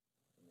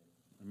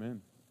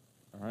Amen.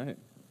 All right.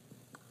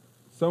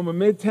 Soma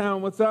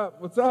Midtown, what's up?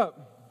 What's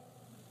up?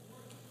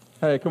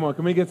 Hey, come on.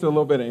 Can we get to a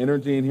little bit of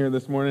energy in here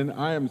this morning?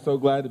 I am so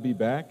glad to be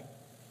back.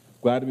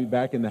 Glad to be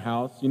back in the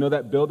house. You know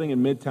that building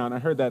in Midtown, I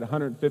heard that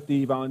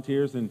 150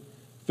 volunteers in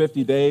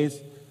 50 days.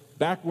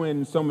 Back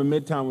when Soma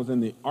Midtown was in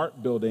the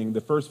art building,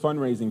 the first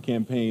fundraising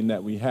campaign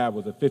that we had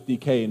was a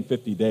 50K in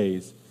 50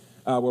 days,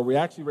 where we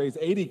actually raised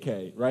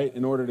 80K, right,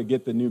 in order to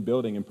get the new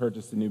building and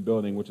purchase the new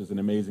building, which is an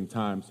amazing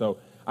time. So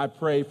I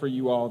pray for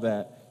you all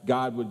that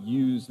God would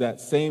use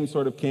that same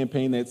sort of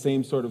campaign, that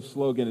same sort of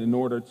slogan in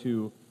order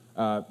to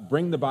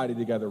bring the body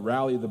together,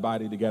 rally the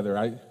body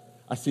together.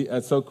 I see,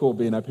 it's so cool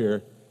being up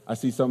here. I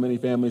see so many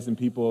families and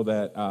people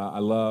that I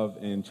love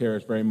and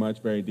cherish very much,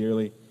 very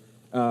dearly.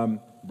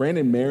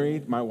 Brandon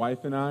married my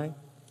wife and I,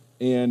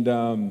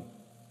 and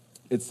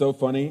it's so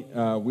funny.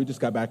 We just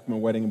got back from a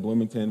wedding in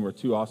Bloomington. We're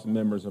two awesome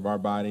members of our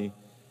body.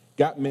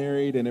 Got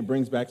married, and it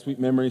brings back sweet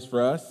memories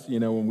for us, you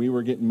know, when we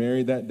were getting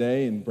married that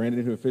day, and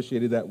Brandon who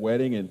officiated that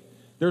wedding. And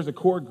there's a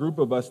core group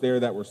of us there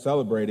that were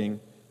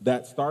celebrating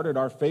that started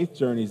our faith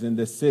journeys in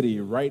this city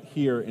right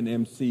here in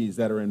MCs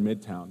that are in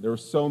Midtown. There were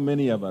so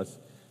many of us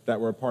that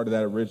were a part of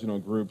that original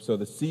group. So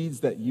the seeds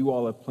that you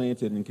all have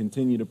planted and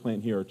continue to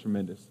plant here are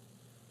tremendous.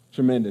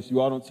 Tremendous.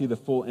 You all don't see the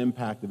full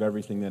impact of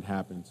everything that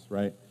happens,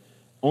 right?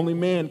 Only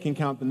man can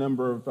count the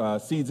number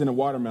of seeds in a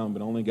watermelon,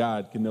 but only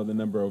God can know the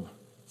number of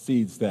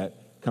seeds that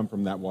come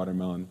from that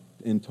watermelon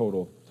in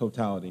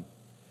totality.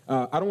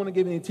 I don't want to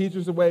give any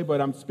teachers away,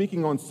 but I'm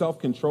speaking on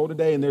self-control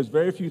today, and there's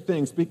very few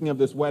things. Speaking of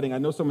this wedding, I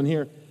know someone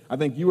here, I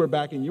think you were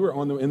back and you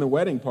were in the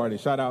wedding party.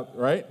 Shout out,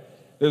 right?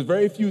 There's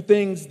very few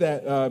things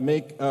that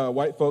make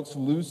white folks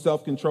lose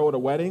self-control at a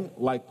wedding,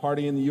 like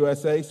Party in the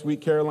USA,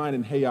 Sweet Caroline,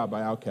 and Hey Ya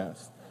by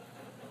Outkast.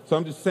 So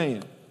I'm just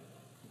saying.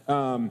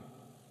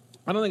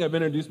 I don't think I've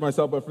introduced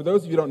myself, but for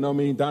those of you who don't know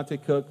me, Dante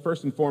Cook,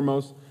 first and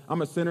foremost,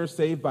 I'm a sinner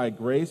saved by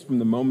grace from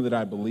the moment that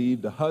I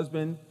believed, a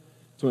husband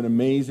to an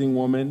amazing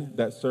woman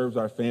that serves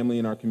our family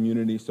and our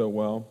community so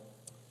well,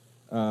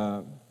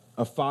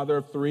 a father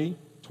of three,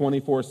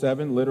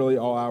 24/7, literally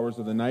all hours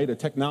of the night, a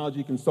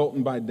technology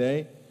consultant by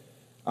day,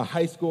 a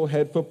high school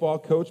head football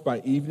coach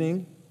by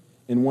evening,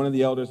 and one of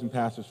the elders and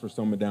pastors for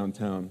Soma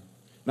Downtown.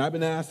 And I've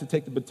been asked to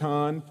take the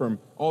baton from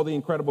all the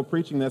incredible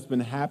preaching that's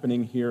been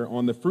happening here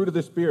on the fruit of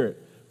the Spirit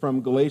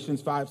from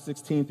Galatians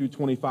 5:16 through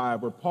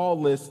 25, where Paul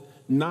lists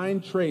 9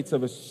 traits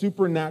of a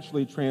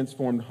supernaturally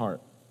transformed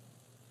heart: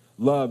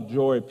 love,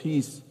 joy,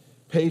 peace,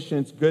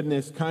 patience,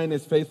 goodness,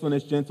 kindness,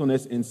 faithfulness,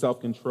 gentleness, and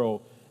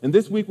self-control. And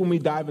this week when we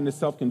dive into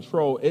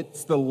self-control,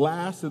 it's the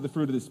last of the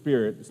fruit of the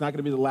Spirit. It's not going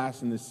to be the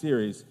last in this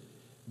series,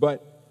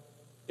 but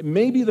it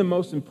may be the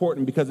most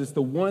important because it's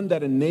the one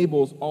that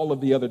enables all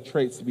of the other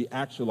traits to be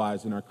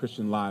actualized in our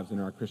Christian lives and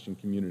in our Christian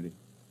community.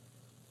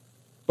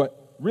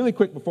 But really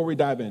quick before we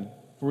dive in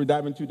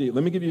too deep,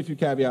 let me give you a few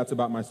caveats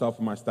about myself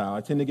and my style.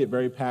 I tend to get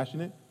very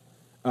passionate.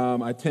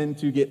 I tend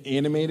to get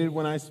animated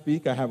when I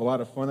speak. I have a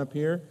lot of fun up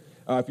here.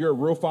 If you're a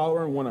real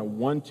follower and want a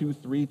 1, 2,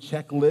 3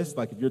 checklist,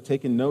 like if you're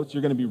taking notes,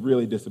 you're going to be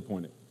really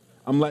disappointed.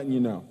 I'm letting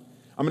you know.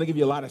 I'm going to give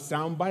you a lot of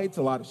sound bites,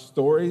 a lot of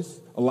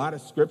stories, a lot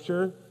of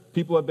scripture.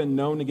 People have been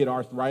known to get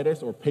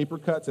arthritis or paper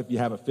cuts if you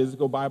have a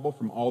physical Bible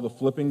from all the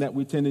flipping that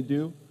we tend to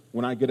do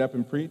when I get up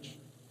and preach.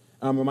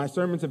 My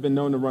sermons have been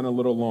known to run a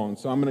little long,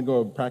 so I'm going to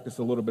go practice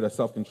a little bit of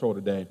self-control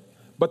today.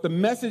 But the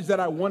message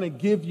that I want to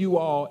give you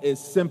all is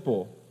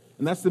simple,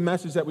 and that's the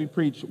message that we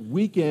preach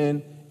week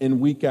in and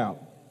week out.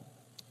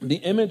 The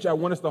image I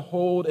want us to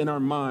hold in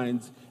our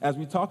minds as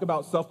we talk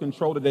about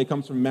self-control today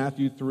comes from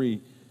Matthew 3.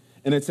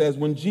 And it says,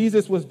 when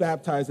Jesus was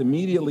baptized,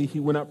 immediately he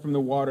went up from the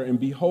water, and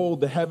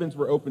behold, the heavens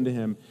were opened to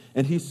him.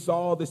 And he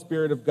saw the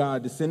Spirit of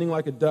God descending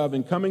like a dove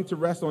and coming to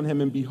rest on him.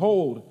 And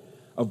behold,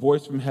 a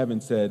voice from heaven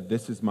said,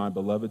 "This is my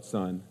beloved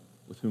Son,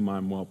 with whom I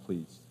am well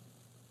pleased."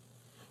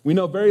 We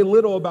know very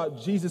little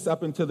about Jesus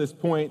up until this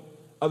point,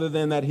 other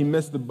than that he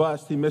missed the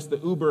bus, he missed the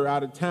Uber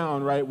out of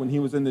town, right, when he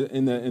was in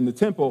the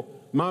temple.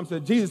 Mom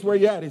said, "Jesus, where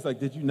you at?" He's like,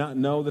 "Did you not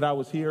know that I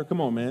was here?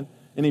 Come on, man."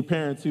 Any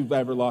parents who've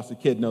ever lost a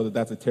kid know that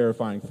that's a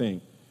terrifying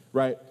thing.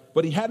 Right?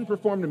 But he hadn't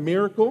performed a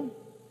miracle.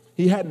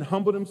 He hadn't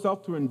humbled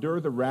himself to endure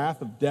the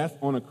wrath of death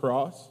on a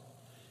cross.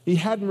 He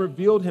hadn't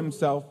revealed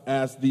himself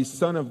as the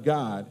Son of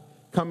God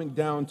coming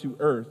down to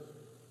earth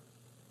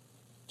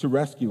to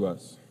rescue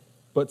us.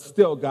 But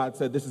still, God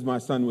said, "This is my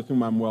Son with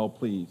whom I'm well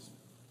pleased."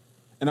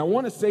 And I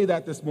want to say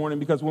that this morning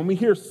because when we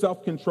hear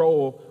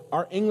self-control,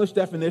 our English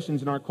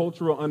definitions and our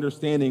cultural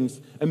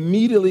understandings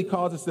immediately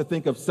cause us to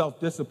think of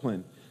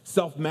self-discipline,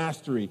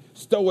 self-mastery,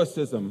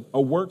 stoicism, a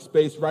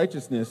works-based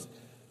righteousness.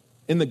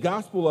 In the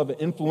gospel of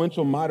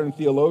influential modern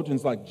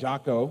theologians like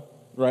Jocko,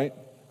 right,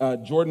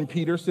 Jordan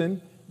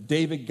Peterson,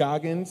 David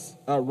Goggins,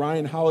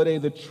 Ryan Holiday,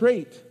 the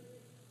trait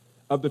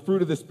of the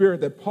fruit of the Spirit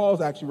that Paul's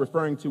actually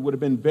referring to would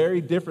have been very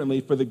differently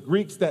for the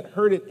Greeks that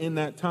heard it in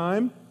that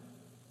time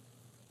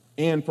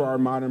and for our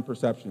modern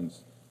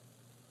perceptions.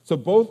 So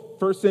both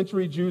first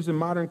century Jews and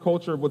modern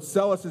culture would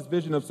sell us this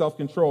vision of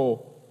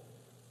self-control,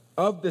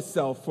 of the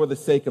self for the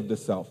sake of the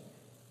self.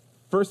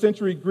 First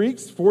century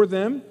Greeks, for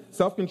them,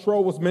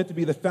 self-control was meant to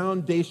be the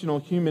foundational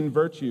human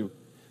virtue.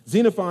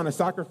 Xenophon, a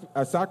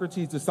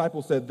Socrates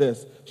disciple, said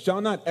this: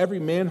 "Shall not every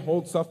man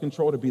hold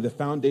self-control to be the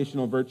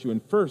foundational virtue,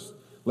 and first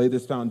lay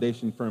this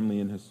foundation firmly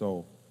in his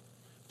soul?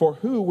 For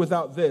who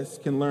without this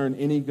can learn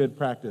any good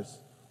practice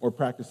or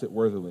practice it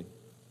worthily?"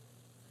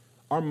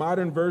 Our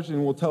modern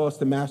version will tell us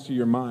to master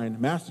your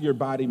mind, master your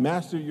body,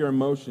 master your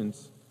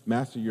emotions,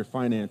 master your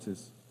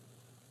finances.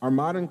 Our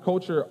modern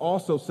culture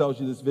also sells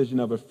you this vision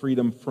of a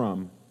freedom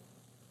from.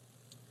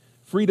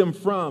 Freedom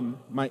from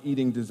my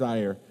eating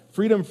desire.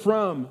 Freedom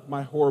from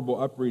my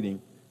horrible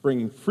upbringing.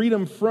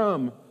 Freedom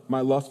from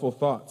my lustful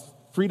thoughts.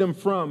 Freedom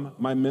from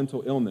my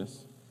mental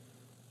illness.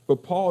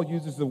 But Paul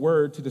uses the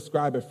word to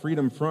describe a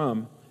freedom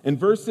from. In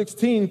verse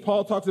 16,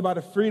 Paul talks about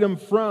a freedom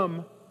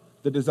from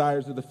the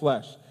desires of the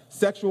flesh.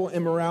 Sexual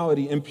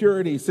immorality,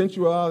 impurity,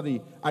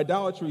 sensuality,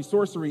 idolatry,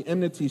 sorcery,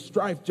 enmity,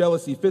 strife,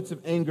 jealousy, fits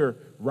of anger,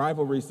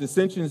 rivalries,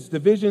 dissensions,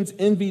 divisions,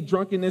 envy,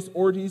 drunkenness,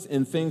 orgies,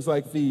 and things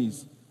like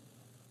these.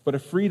 But a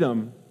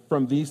freedom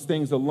from these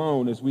things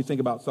alone, as we think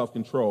about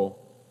self-control,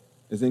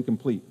 is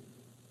incomplete.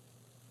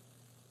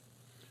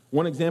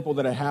 One example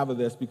that I have of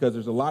this, because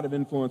there's a lot of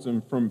influence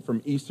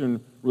from Eastern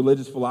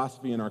religious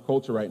philosophy in our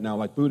culture right now,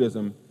 like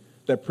Buddhism,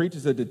 that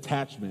preaches a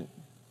detachment,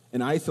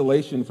 an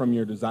isolation from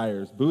your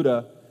desires.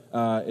 Buddha,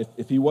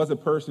 if he was a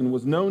person,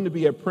 was known to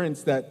be a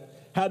prince that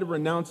had to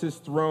renounce his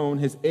throne,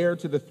 his heir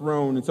to the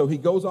throne, and so he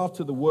goes off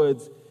to the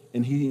woods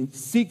and he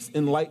seeks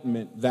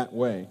enlightenment that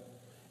way.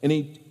 And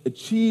he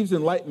achieves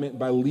enlightenment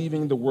by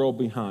leaving the world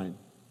behind.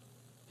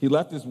 He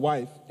left his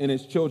wife and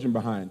his children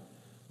behind.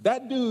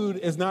 That dude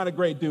is not a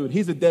great dude.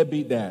 He's a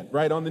deadbeat dad,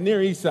 right? On the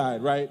Near East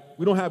Side, right?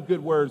 We don't have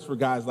good words for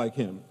guys like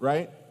him,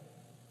 right?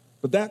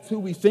 But that's who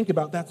we think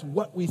about. That's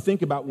what we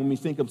think about when we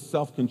think of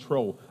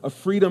self-control, a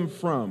freedom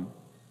from.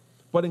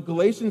 But in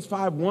Galatians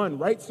 5:1,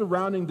 right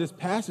surrounding this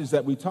passage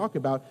that we talk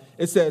about,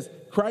 it says,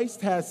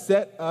 Christ has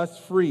set us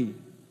free.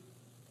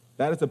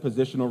 That is a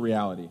positional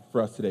reality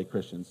for us today,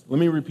 Christians. Let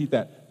me repeat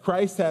that.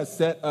 Christ has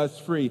set us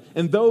free.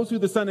 And those who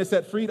the Son has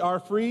set free are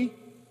free?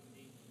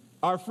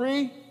 Are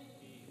free?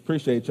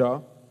 Appreciate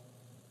y'all.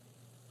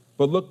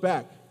 But look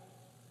back.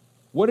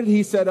 What did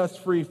he set us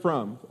free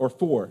from or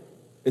for?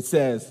 It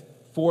says,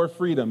 for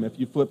freedom, if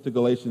you flip to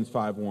Galatians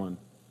 5:1.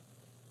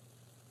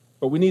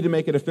 But we need to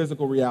make it a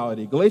physical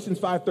reality. Galatians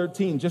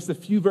 5:13, just a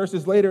few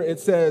verses later, it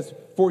says,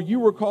 for you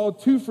were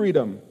called to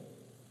freedom.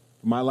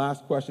 My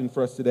last question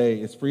for us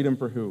today is freedom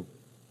for who?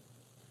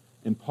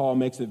 And Paul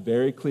makes it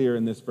very clear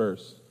in this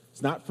verse.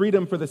 It's not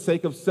freedom for the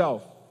sake of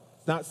self.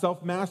 It's not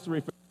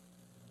self-mastery.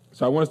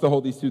 So I want us to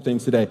hold these two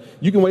things today.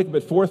 You can wake up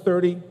at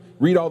 4:30,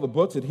 read all the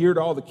books, adhere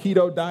to all the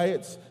keto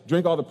diets,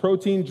 drink all the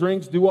protein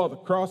drinks, do all the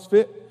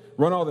CrossFit,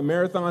 run all the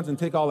marathons, and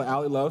take all the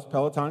Allie Loves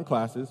Peloton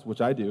classes,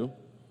 which I do.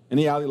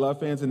 Any Allie Love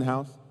fans in the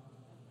house?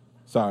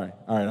 Sorry.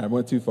 All right, I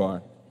went too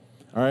far.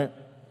 All right?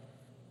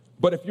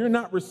 But if you're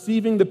not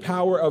receiving the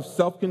power of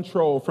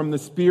self-control from the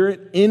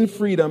Spirit in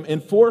freedom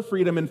and for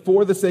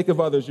the sake of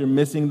others, you're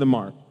missing the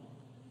mark.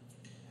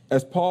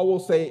 As Paul will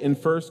say in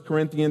 1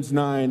 Corinthians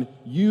 9,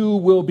 you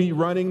will be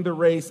running the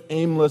race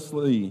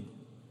aimlessly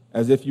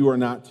as if you are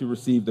not to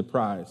receive the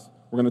prize.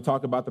 We're going to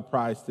talk about the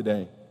prize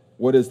today.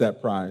 What is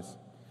that prize?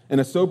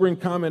 And a sobering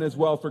comment as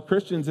well for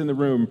Christians in the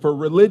room, for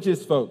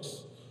religious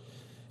folks.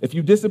 If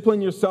you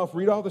discipline yourself,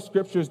 read all the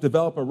scriptures,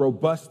 develop a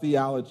robust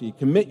theology,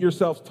 commit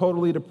yourselves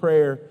totally to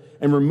prayer,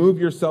 and remove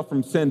yourself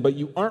from sin, but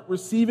you aren't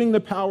receiving the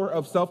power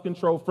of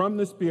self-control from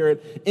the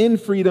Spirit in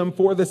freedom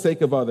for the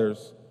sake of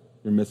others,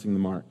 you're missing the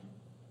mark.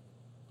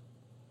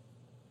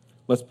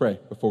 Let's pray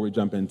before we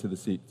jump into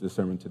the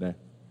sermon today.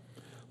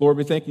 Lord,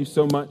 we thank you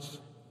so much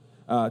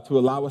to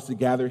allow us to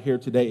gather here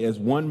today as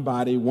one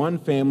body, one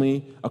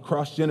family,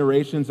 across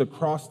generations,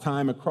 across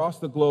time, across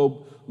the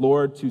globe,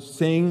 Lord, to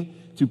sing,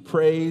 to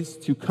praise,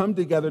 to come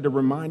together to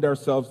remind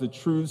ourselves the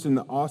truths and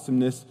the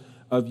awesomeness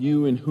of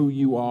you and who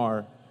you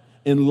are.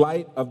 In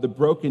light of the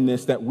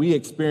brokenness that we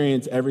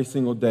experience every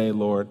single day,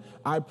 Lord,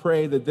 I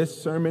pray that this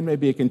sermon may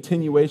be a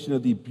continuation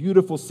of the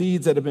beautiful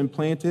seeds that have been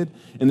planted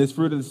in this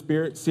Fruit of the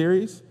Spirit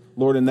series,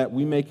 Lord, and that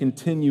we may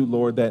continue,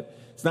 Lord, that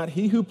it's not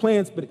he who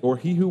plants or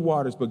he who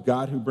waters, but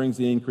God who brings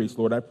the increase,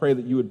 Lord. I pray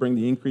that you would bring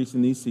the increase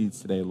in these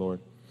seeds today, Lord.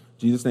 In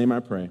Jesus' name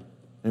I pray.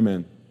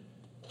 Amen.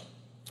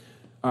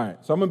 All right,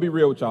 so I'm going to be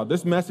real with y'all.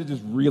 This message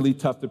is really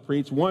tough to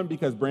preach. One,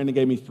 because Brandon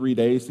gave me 3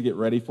 days to get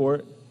ready for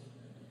it.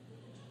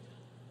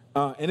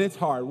 And it's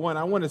hard. One,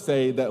 I want to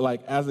say that,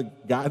 like, as a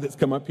guy that's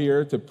come up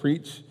here to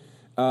preach,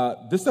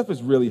 this stuff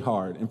is really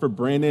hard. And for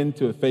Brandon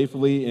to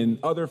faithfully, and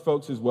other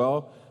folks as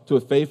well, to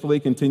faithfully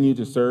continue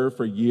to serve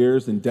for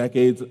years and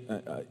decades,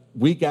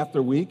 week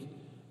after week,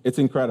 it's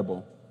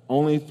incredible.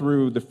 Only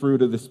through the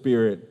fruit of the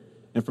Spirit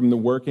and from the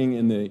working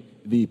and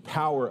the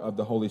power of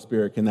the Holy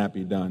Spirit can that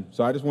be done.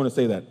 So I just want to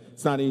say that.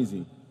 It's not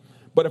easy.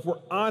 But if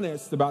we're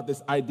honest about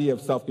this idea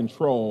of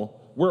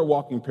self-control, we're a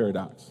walking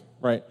paradox,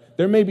 right?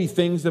 There may be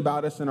things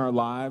about us in our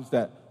lives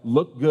that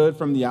look good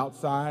from the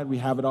outside. We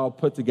have it all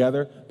put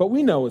together, but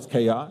we know it's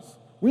chaos.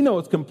 We know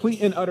it's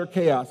complete and utter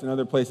chaos in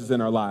other places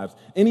in our lives.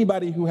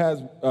 Anybody who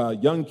has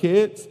young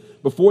kids,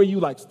 before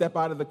you step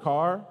out of the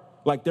car,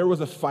 there was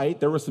a fight,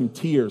 there were some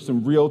tears,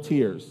 some real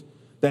tears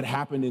that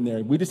happened in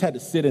there. We just had to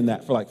sit in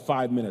that for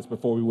 5 minutes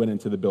before we went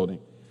into the building.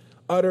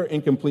 Utter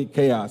and complete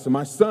chaos. And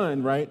my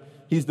son, right,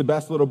 he's the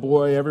best little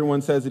boy.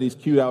 Everyone says that he's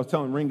cute. I was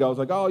telling Ringo, I was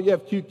like, oh, you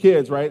have cute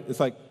kids, right? It's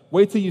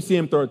wait till you see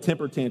him throw a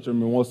temper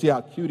tantrum and we'll see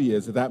how cute he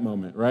is at that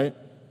moment, right?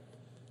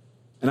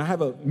 And I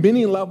have a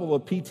mini level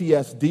of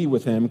PTSD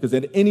with him because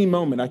at any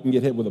moment I can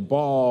get hit with a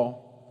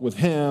ball, with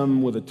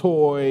him, with a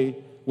toy,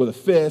 with a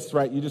fist,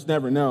 right? You just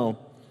never know.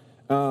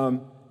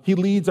 He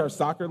leads our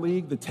soccer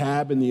league, the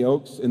TAB and the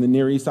Oaks and the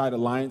Near East Side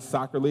Alliance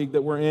soccer league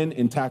that we're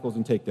in tackles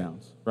and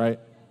takedowns, right?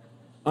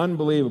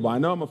 Unbelievable. I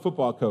know I'm a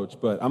football coach,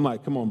 but I'm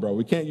like, come on, bro.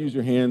 We can't use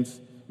your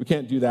hands. We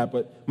can't do that.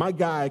 But my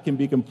guy can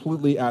be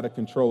completely out of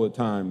control at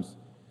times.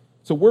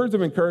 So words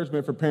of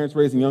encouragement for parents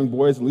raising young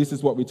boys, at least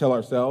is what we tell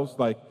ourselves.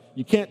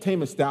 You can't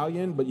tame a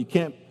stallion, but you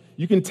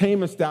can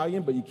tame a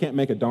stallion, but you can't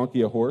make a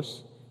donkey a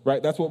horse,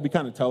 right? That's what we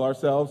kind of tell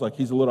ourselves.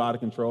 He's a little out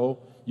of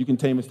control. You can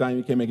tame a stallion,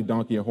 you can't make a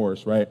donkey a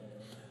horse, right?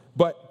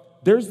 But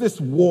there's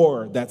this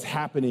war that's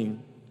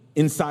happening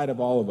inside of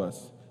all of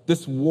us.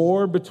 This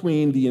war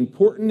between the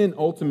important and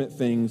ultimate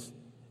things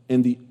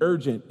and the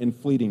urgent and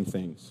fleeting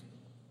things.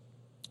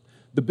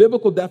 The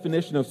biblical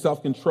definition of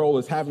self-control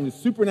is having the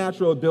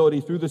supernatural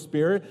ability through the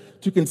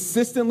Spirit to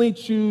consistently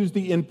choose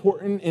the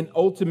important and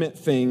ultimate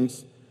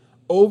things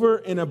over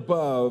and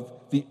above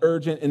the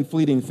urgent and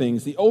fleeting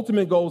things. The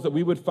ultimate goal is that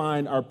we would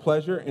find our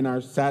pleasure and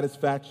our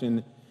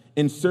satisfaction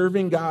in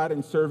serving God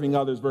and serving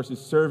others versus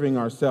serving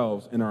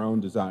ourselves and our own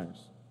desires.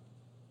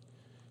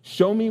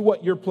 Show me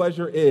what your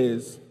pleasure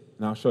is,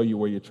 and I'll show you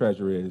where your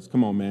treasure is.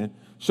 Come on, man.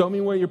 Show me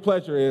where your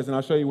pleasure is, and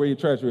I'll show you where your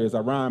treasure is. I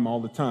rhyme all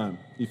the time.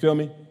 You feel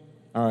me?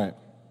 All right.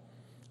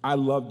 I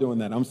love doing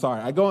that. I'm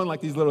sorry. I go on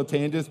these little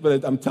tangents,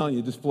 but I'm telling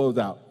you, it just flows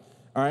out.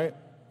 All right?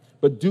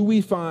 But do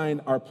we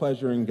find our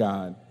pleasure in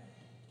God?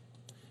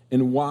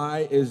 And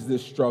why is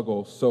this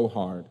struggle so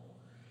hard?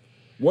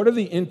 What are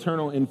the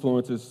internal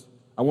influences?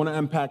 I want to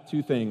unpack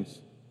two things.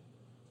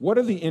 What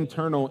are the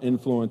internal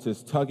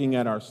influences tugging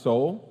at our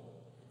soul?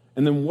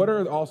 And then what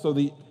are also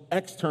the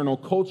external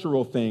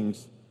cultural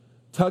things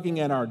tugging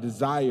at our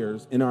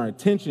desires and our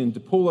attention to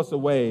pull us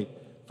away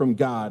from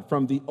God,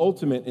 from the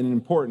ultimate and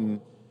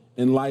important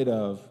in light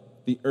of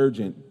the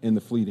urgent and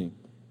the fleeting?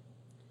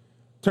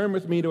 Turn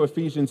with me to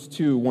Ephesians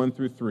 2, 1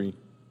 through 3,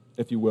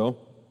 if you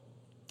will.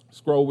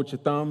 Scroll with your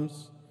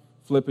thumbs,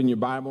 flip in your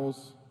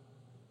Bibles.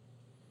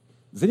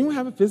 Does anyone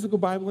have a physical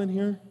Bible in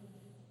here?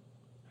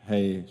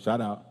 Hey,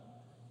 shout out.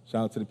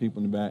 Shout out to the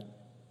people in the back.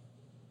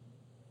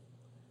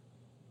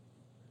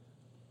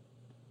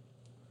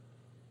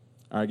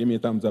 All right, give me a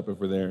thumbs up if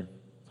we're there.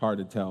 It's hard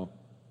to tell.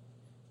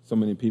 So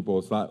many people,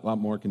 it's a lot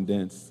more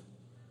condensed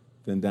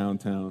than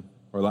downtown,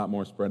 or a lot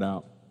more spread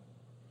out.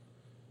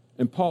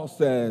 And Paul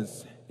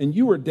says, and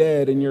you were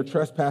dead in your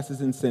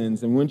trespasses and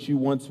sins in which you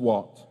once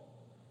walked,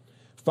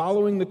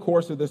 following the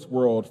course of this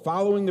world,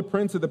 following the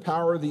prince of the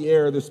power of the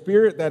air, the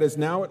spirit that is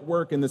now at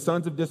work in the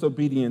sons of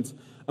disobedience,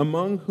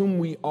 among whom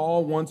we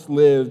all once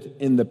lived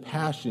in the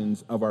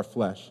passions of our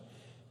flesh,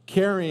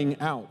 carrying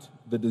out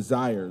the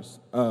desires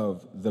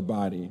of the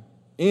body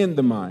and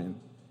the mind,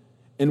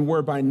 and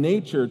were by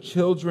nature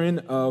children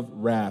of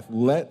wrath,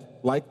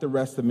 like the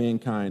rest of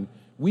mankind.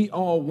 We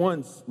all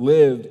once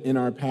lived in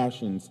our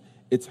passions.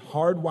 It's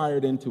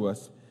hardwired into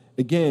us.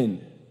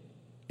 Again,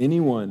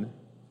 anyone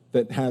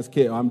that has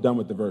kids, I'm done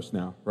with the verse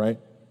now, right?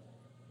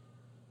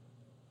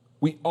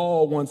 We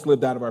all once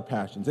lived out of our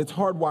passions. It's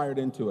hardwired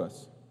into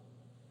us.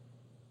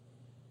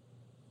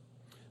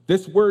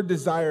 This word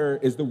desire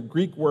is the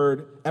Greek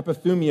word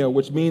epithumia,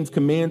 which means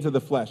commands of the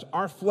flesh.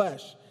 Our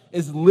flesh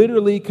is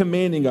literally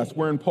commanding us.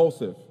 We're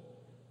impulsive.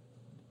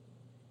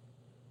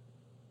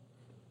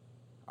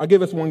 I'll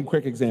give us one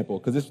quick example,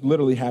 because this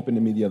literally happened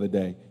to me the other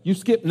day. You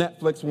skip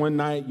Netflix one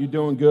night, you're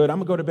doing good. I'm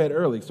going to go to bed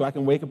early so I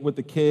can wake up with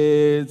the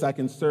kids. I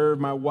can serve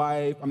my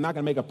wife. I'm not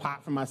going to make a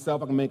pot for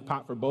myself. I can make a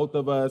pot for both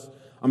of us.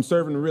 I'm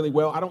serving really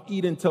well. I don't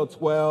eat until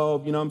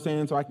 12, you know what I'm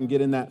saying, so I can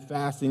get in that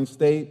fasting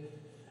state.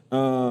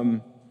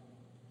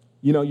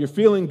 You're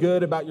feeling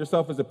good about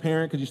yourself as a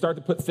parent because you start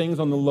to put things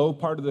on the low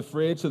part of the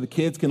fridge so the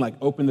kids can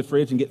open the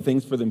fridge and get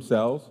things for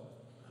themselves.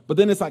 But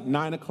then it's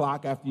 9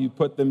 o'clock after you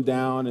put them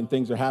down and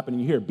things are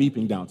happening. You hear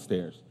beeping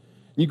downstairs.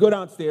 And you go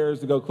downstairs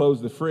to go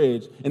close the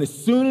fridge, and as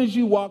soon as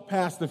you walk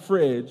past the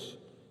fridge,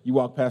 you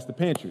walk past the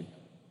pantry.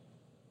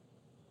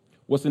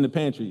 What's in the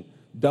pantry?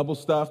 Double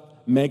stuffed,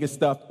 mega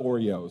stuffed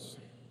Oreos.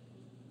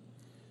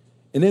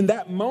 And in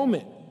that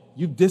moment,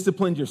 you've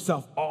disciplined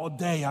yourself all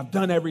day. I've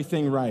done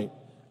everything right.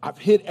 I've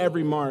hit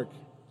every mark.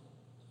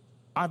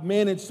 I've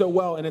managed so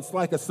well, and it's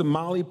like a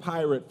Somali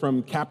pirate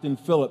from Captain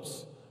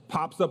Phillips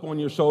pops up on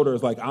your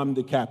shoulders like, I'm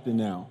the captain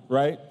now,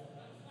 right?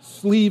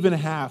 Sleeve and a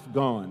half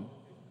gone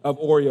of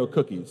Oreo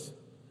cookies.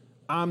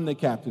 I'm the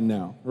captain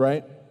now,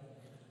 right?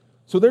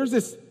 So there's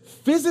this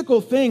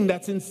physical thing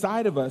that's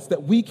inside of us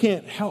that we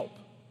can't help.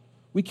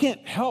 We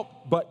can't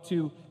help but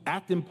to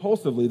act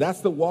impulsively.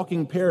 That's the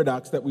walking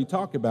paradox that we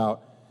talk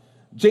about.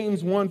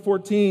 James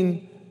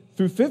 1:14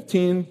 through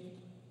 15,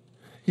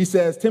 he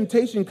says,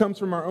 temptation comes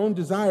from our own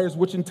desires,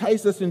 which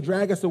entice us and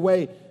drag us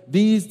away.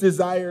 These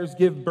desires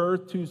give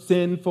birth to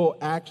sinful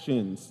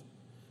actions.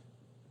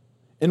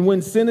 And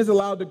when sin is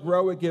allowed to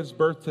grow, it gives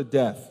birth to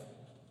death.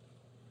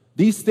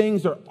 These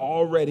things are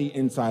already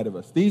inside of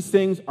us. These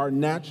things are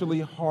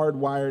naturally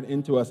hardwired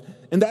into us.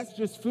 And that's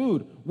just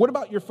food. What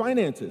about your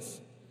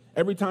finances?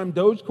 Every time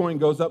Dogecoin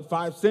goes up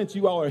 5 cents,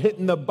 you all are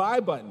hitting the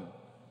buy button.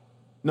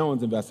 No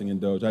one's investing in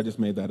Doge. I just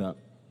made that up.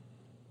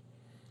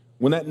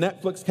 When that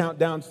Netflix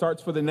countdown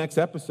starts for the next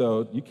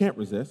episode, you can't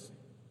resist.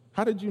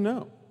 How did you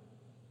know?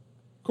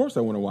 Of course I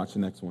want to watch the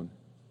next one.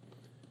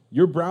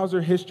 Your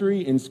browser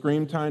history and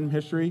screen time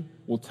history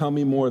will tell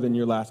me more than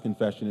your last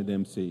confession at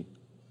MC.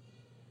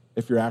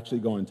 If you're actually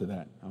going to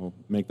that. I'll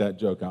make that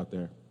joke out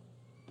there.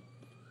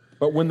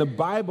 But when the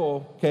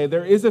Bible,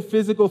 there is a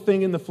physical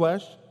thing in the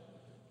flesh,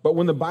 but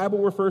when the Bible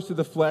refers to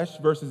the flesh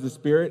versus the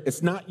spirit,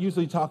 it's not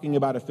usually talking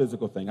about a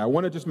physical thing. I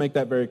want to just make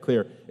that very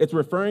clear. It's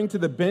referring to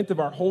the bent of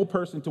our whole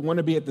person to want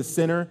to be at the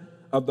center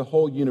of the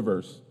whole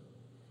universe.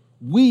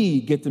 We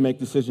get to make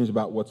decisions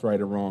about what's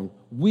right or wrong.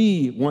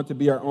 We want to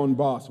be our own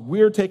boss.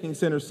 We're taking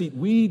center seat.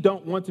 We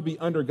don't want to be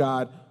under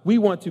God. We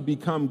want to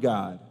become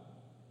God.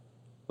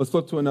 Let's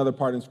look to another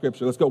part in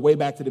Scripture. Let's go way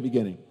back to the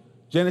beginning.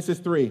 Genesis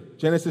 3.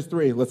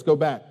 Let's go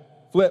back.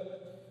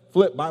 Flip.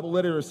 Bible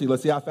literacy.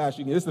 Let's see how fast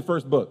you can. This is the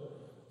first book.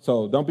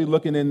 So don't be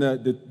looking in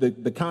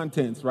the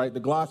contents, right?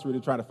 The glossary to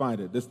try to find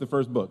it. This is the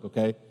first book,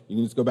 okay? You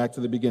can just go back to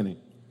the beginning.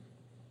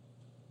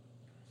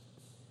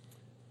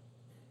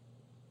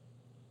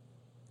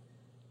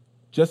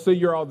 Just so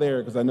you're all there,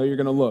 because I know you're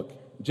going to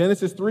look.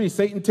 Genesis 3,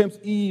 Satan tempts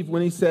Eve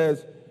when he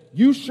says,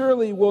 you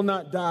surely will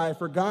not die,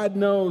 for God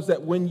knows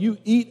that when you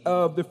eat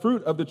of the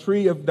fruit of the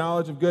tree of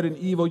knowledge of good and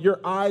evil, your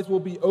eyes will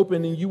be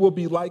open and you will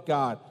be like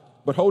God.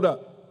 But hold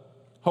up.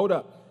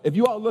 If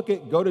you all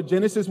go to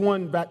Genesis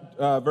 1,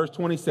 verse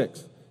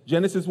 26.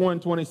 Genesis 1,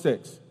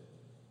 26.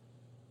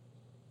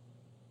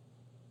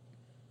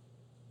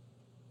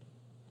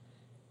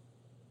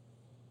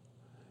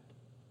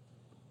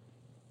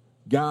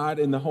 God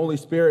and the Holy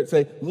Spirit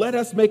say, let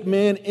us make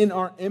man in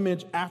our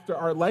image after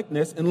our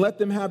likeness and let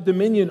them have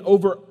dominion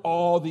over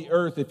all the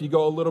earth. If you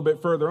go a little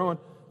bit further on,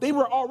 they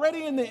were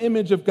already in the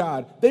image of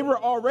God. They were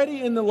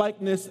already in the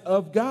likeness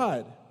of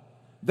God.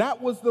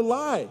 That was the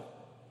lie.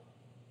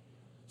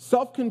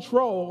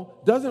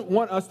 Self-control doesn't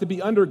want us to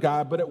be under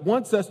God, but it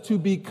wants us to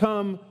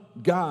become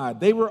God.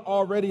 They were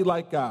already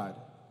like God.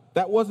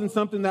 That wasn't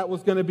something that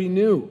was going to be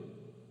new.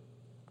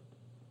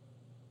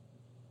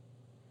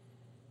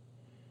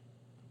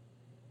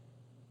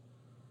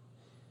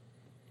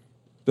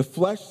 The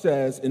flesh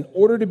says, in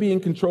order to be in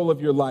control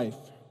of your life,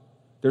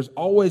 there's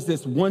always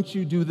this, once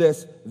you do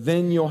this,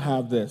 then you'll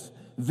have this.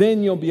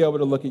 Then you'll be able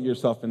to look at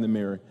yourself in the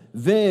mirror.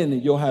 Then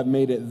you'll have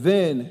made it.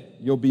 Then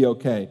you'll be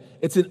okay.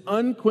 It's an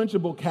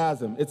unquenchable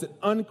chasm. It's an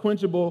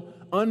unquenchable,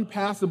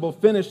 unpassable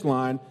finish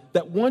line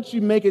that once you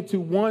make it to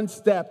one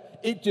step,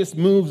 it just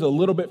moves a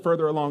little bit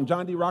further along.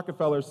 John D.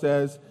 Rockefeller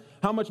says,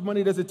 how much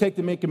money does it take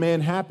to make a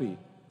man happy?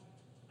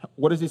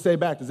 What does he say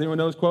back? Does anyone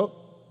know his quote?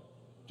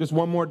 Just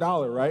 $1 more,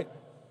 right?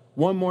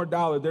 $1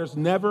 more. There's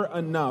never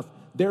enough.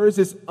 There is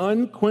this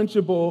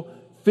unquenchable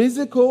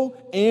physical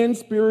and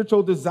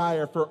spiritual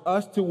desire for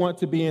us to want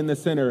to be in the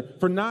center,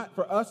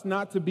 for us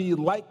not to be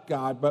like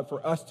God, but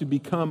for us to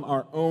become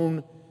our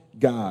own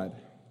God.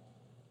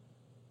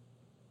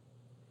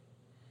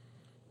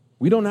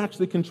 We don't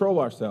actually control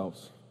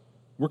ourselves.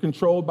 We're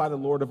controlled by the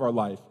Lord of our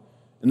life.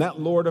 And that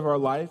Lord of our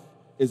life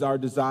is our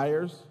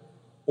desires,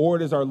 or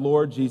it is our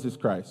Lord Jesus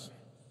Christ.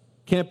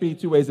 Can't be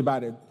two ways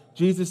about it.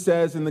 Jesus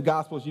says in the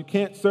Gospels, you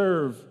can't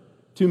serve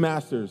two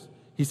masters.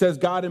 He says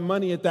God and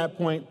money at that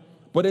point,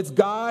 but it's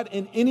God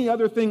and any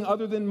other thing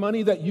other than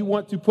money that you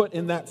want to put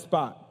in that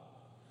spot.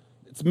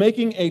 It's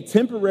making a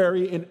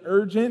temporary and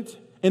urgent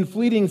and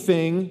fleeting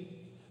thing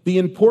the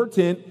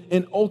important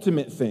and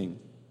ultimate thing.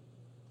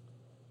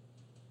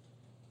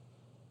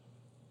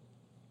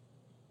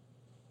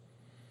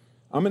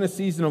 I'm in a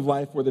season of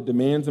life where the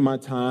demands of my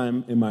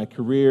time, in my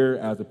career,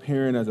 as a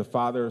parent, as a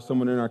father,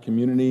 someone in our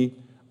community,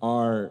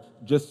 are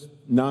just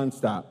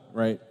nonstop,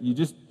 right?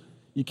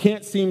 You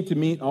can't seem to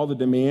meet all the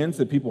demands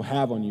that people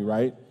have on you,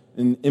 right?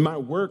 And in my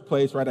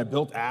workplace, right, I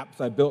built apps,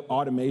 I built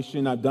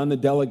automation, I've done the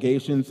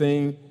delegation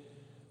thing,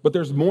 but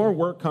there's more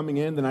work coming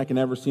in than I can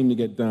ever seem to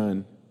get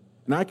done.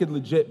 And I could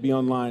legit be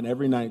online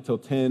every night till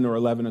 10 or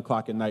 11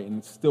 o'clock at night, and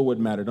it still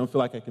wouldn't matter. Don't feel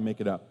like I can make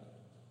it up.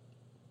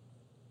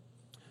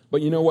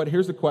 But you know what?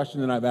 Here's a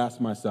question that I've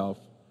asked myself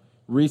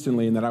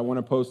recently and that I want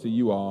to pose to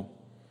you all,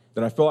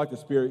 that I feel like the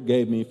Spirit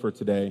gave me for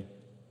today.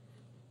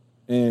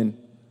 And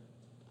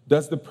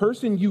does the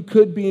person you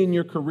could be in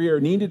your career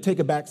need to take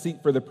a back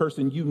seat for the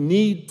person you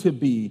need to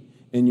be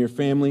in your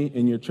family,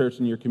 in your church,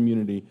 in your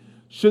community?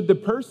 Should the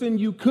person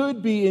you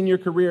could be in your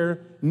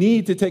career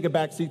need to take a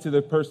back seat to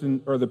the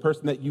person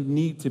that you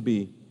need to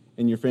be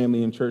in your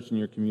family and church and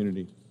your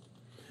community?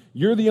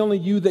 You're the only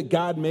you that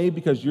God made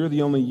because you're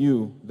the only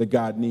you that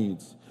God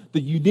needs.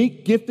 The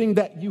unique gifting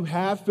that you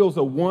have fills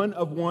a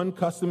one-of-one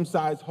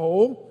custom-sized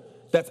hole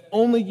that's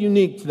only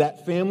unique to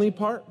that family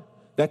part,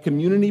 that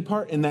community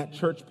part, and that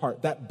church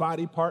part, that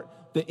body part,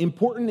 the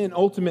important and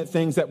ultimate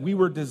things that we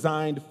were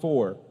designed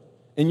for.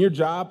 In your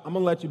job, I'm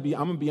going to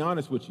be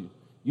honest with you.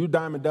 You're a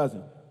dime a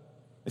dozen.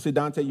 I say,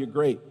 Dante, you're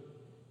great.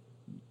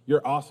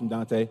 You're awesome,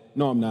 Dante.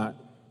 No, I'm not.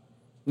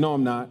 No,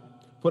 I'm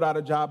not. Put out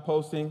a job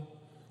posting.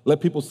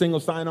 Let people single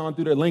sign on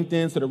through their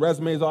LinkedIn so the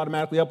resume is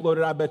automatically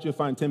uploaded. I bet you'll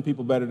find 10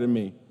 people better than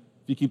me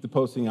if you keep the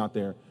posting out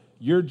there.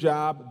 Your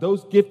job,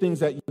 those giftings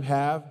that you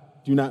have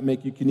do not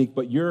make you unique,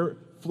 but your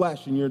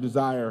flesh and your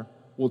desire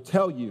will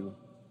tell you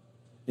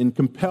and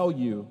compel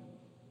you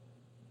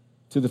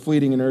to the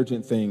fleeting and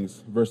urgent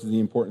things versus the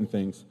important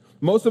things.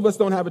 Most of us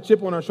don't have a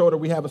chip on our shoulder,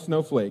 we have a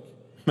snowflake.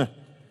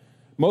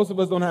 Most of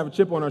us don't have a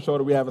chip on our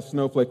shoulder, we have a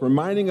snowflake,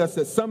 reminding us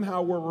that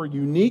somehow we're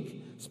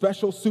unique,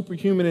 special,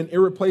 superhuman, and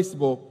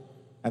irreplaceable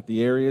at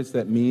the areas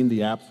that mean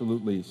the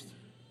absolute least.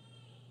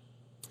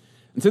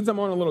 And since I'm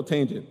on a little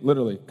tangent,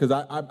 literally, because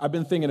I've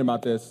been thinking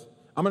about this,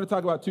 I'm going to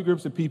talk about two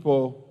groups of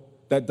people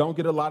that don't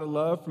get a lot of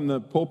love from the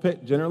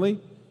pulpit generally,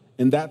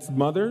 and that's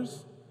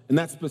mothers, and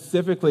that's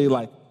specifically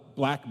like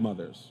black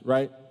mothers,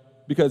 right?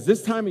 Because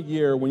this time of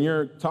year, when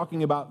you're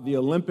talking about the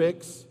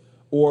Olympics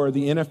or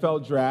the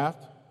NFL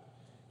draft,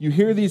 you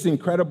hear these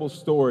incredible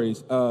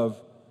stories of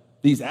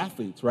these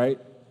athletes, right?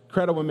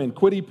 Incredible men.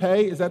 Kwity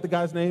Paye, is that the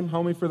guy's name,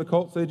 homie, for the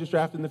Colts they just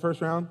drafted in the first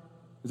round?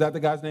 Is that the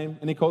guy's name?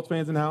 Any Colts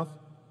fans in the house?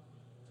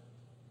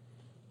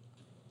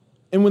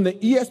 And when the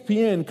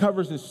ESPN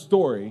covers his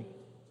story,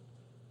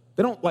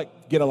 they don't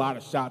get a lot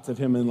of shots of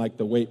him in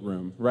the weight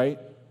room, right?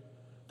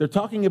 They're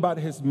talking about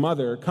his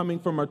mother coming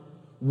from a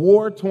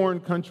war-torn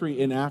country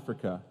in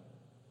Africa.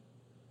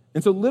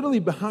 And so literally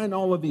behind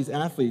all of these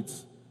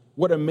athletes,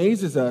 what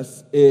amazes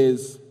us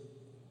is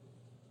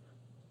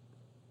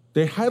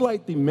they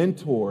highlight the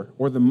mentor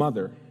or the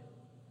mother.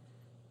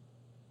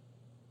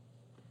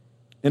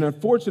 And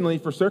unfortunately,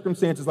 for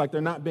circumstances like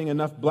there not being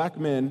enough black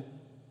men,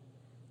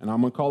 and I'm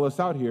going to call us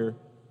out here,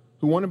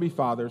 who want to be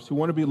fathers, who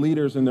want to be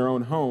leaders in their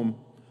own home,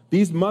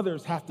 these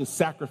mothers have to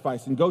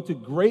sacrifice and go to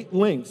great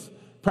lengths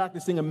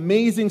practicing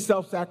amazing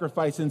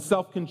self-sacrifice and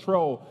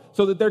self-control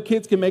so that their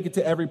kids can make it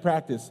to every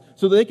practice,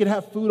 so that they can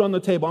have food on the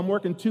table. I'm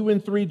working 2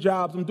 and 3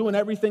 jobs. I'm doing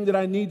everything that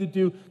I need to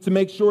do to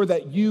make sure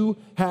that you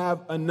have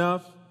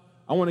enough.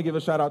 I want to give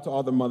a shout out to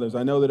all the mothers.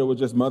 I know that it was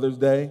just Mother's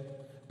Day,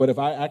 but if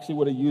I actually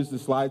would have used the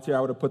slides here, I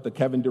would have put the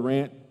Kevin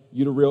Durant,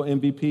 you the real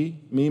MVP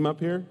meme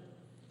up here,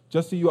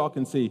 just so you all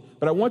can see.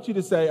 But I want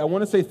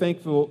to say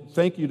thank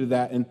you to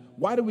that. And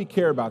why do we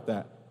care about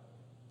that?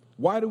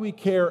 Why do we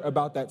care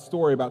about that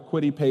story about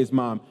Kwity Paye's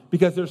mom?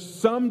 Because there's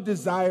some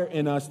desire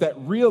in us that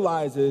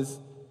realizes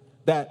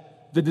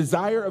that the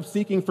desire of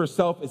seeking for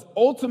self is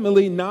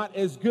ultimately not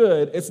as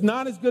good. It's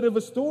not as good of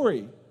a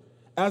story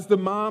as the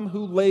mom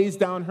who lays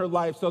down her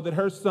life so that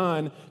her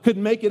son could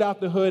make it out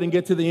the hood and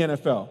get to the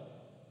NFL.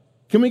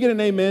 Can we get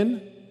an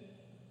amen?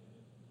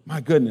 My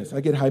goodness,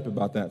 I get hype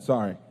about that.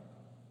 Sorry.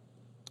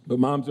 But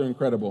moms are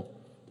incredible,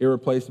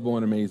 irreplaceable,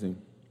 and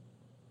amazing.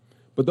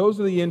 But those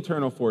are the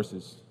internal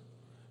forces.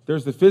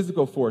 There's the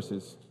physical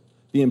forces,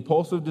 the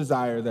impulsive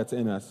desire that's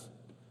in us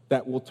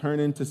that will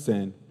turn into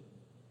sin.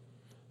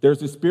 There's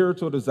the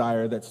spiritual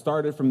desire that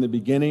started from the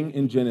beginning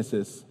in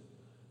Genesis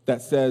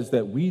that says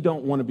that we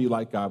don't want to be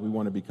like God, we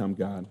want to become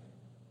God.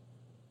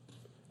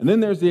 And then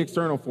there's the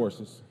external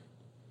forces.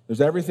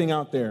 There's everything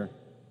out there.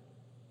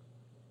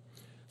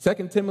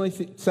 2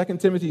 Timothy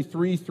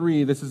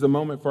 3:3, this is a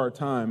moment for our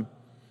time.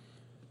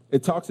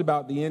 It talks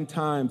about the end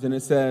times, and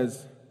it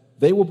says,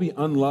 they will be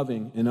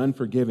unloving and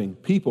unforgiving.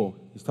 People,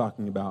 he's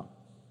talking about.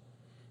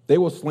 They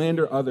will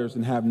slander others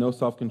and have no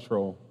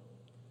self-control.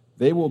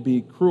 They will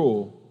be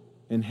cruel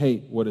and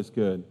hate what is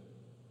good.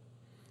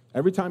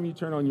 Every time you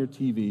turn on your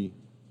TV,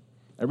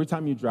 every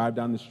time you drive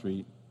down the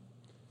street,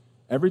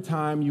 every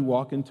time you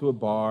walk into a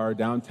bar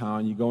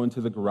downtown, you go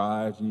into the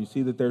garage and you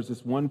see that there's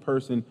this one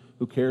person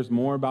who cares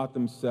more about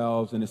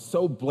themselves and is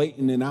so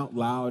blatant and out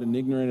loud and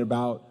ignorant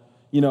about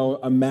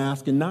a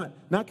mask and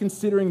not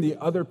considering the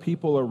other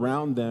people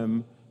around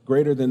them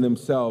greater than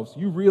themselves,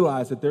 you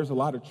realize that there's a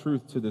lot of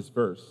truth to this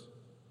verse.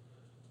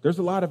 There's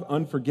a lot of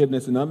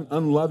unforgiveness and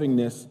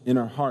unlovingness in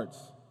our hearts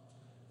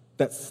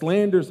that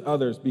slanders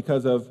others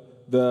because of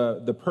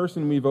the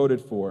person we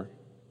voted for,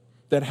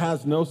 that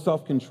has no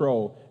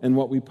self-control in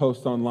what we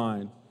post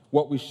online,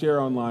 what we share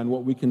online,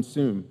 what we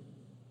consume.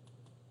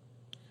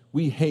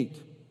 We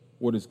hate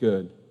what is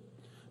good.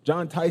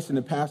 John Tyson,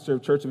 the pastor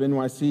of Church of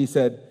NYC,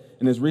 said,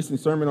 in his recent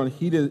sermon on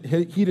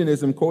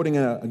hedonism, quoting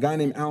a guy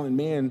named Alan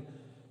Mann,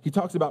 he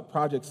talks about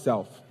Project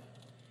Self.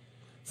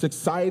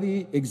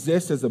 Society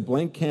exists as a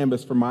blank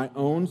canvas for my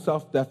own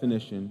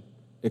self-definition,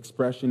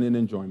 expression, and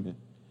enjoyment.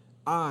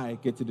 I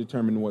get to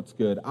determine what's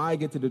good. I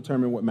get to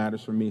determine what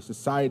matters for me.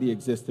 Society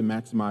exists to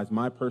maximize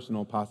my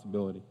personal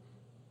possibility.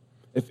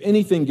 If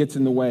anything gets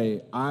in the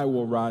way, I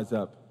will rise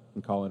up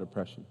and call it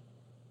oppression.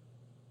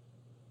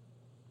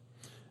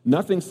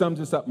 Nothing sums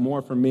this up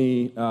more for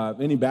me.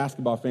 Any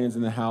basketball fans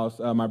in the house,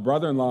 my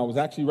brother-in-law was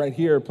actually right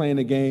here playing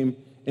a game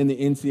in the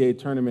NCAA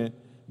tournament.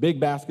 Big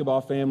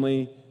basketball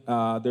family.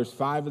 There's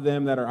 5 of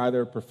them that are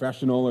either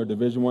professional or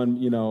Division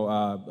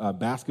I,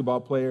 basketball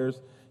players.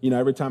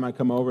 Every time I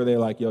come over, they're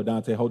like, yo,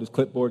 Dante, hold this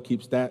clipboard,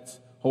 keep stats,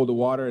 hold the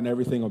water, and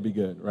everything will be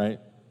good, right?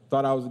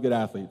 Thought I was a good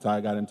athlete, so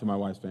I got into my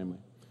wife's family.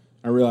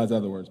 I realized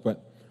other words,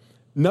 but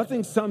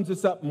nothing sums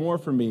this up more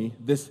for me,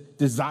 this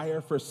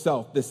desire for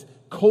self, this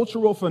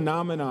cultural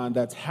phenomenon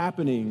that's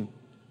happening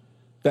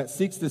that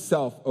seeks the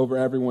self over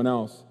everyone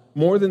else,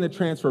 more than the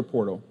transfer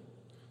portal.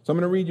 So I'm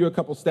going to read you a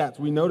couple stats.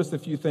 We noticed a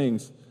few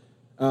things.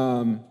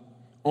 On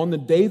the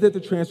day that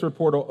the transfer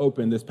portal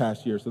opened this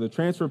past year, so the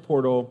transfer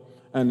portal,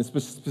 and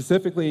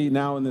specifically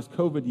now in this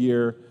COVID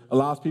year,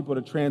 allows people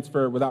to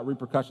transfer without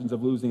repercussions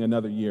of losing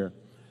another year.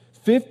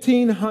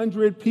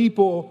 1,500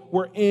 people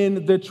were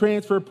in the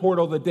transfer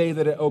portal the day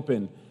that it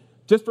opened.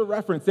 Just for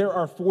reference, there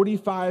are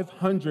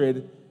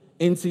 4,500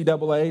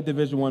 NCAA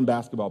Division I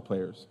basketball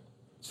players.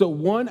 So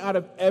 1 out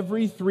of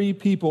every 3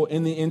 people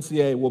in the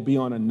NCAA will be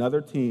on another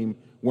team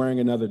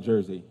wearing another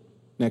jersey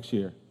next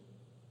year.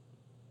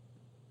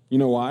 You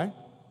know why?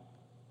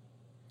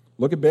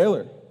 Look at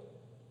Baylor.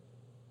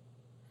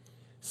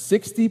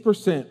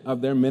 60%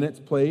 of their minutes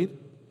played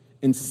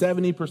and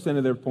 70%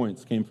 of their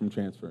points came from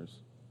transfers.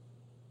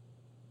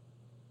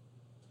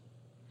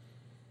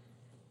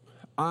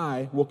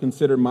 I will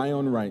consider my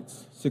own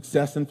rights,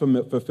 success and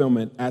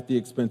fulfillment at the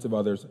expense of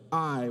others.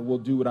 I will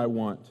do what I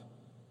want.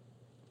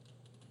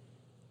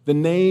 The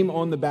name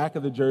on the back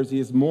of the jersey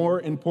is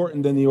more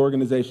important than the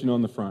organization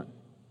on the front.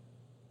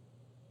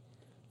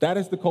 That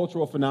is the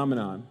cultural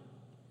phenomenon.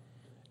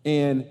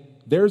 And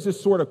there's this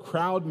sort of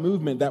crowd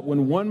movement that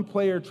when one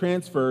player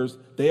transfers,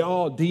 they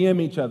all DM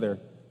each other.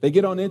 They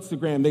get on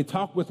Instagram, they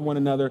talk with one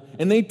another,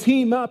 and they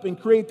team up and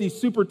create these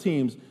super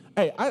teams.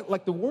 Hey,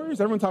 like the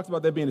Warriors, everyone talks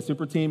about them being a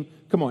super team.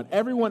 Come on,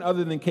 everyone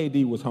other than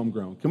KD was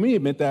homegrown. Can we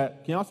admit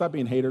that? Can y'all stop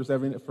being haters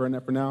for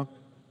now?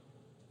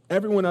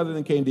 Everyone other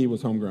than KD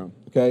was homegrown,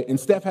 okay? And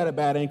Steph had a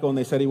bad ankle, and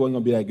they said he wasn't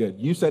going to be that good.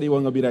 You said he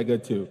wasn't going to be that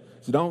good, too.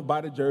 So don't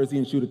buy the jersey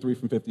and shoot a 3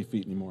 from 50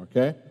 feet anymore,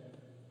 okay?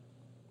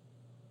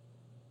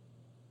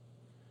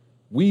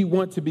 We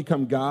want to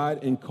become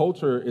God, and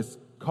culture is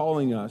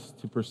calling us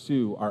to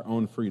pursue our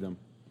own freedom,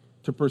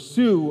 to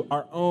pursue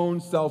our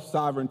own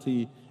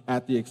self-sovereignty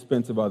at the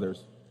expense of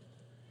others.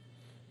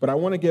 But I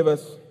want to give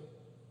us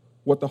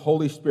what the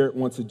Holy Spirit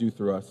wants to do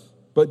through us.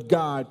 But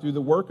God, through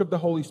the work of the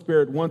Holy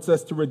Spirit, wants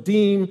us to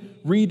redeem,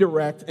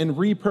 redirect, and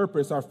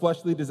repurpose our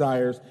fleshly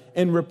desires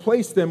and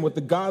replace them with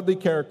the godly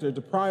character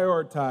to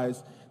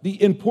prioritize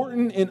the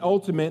important and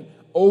ultimate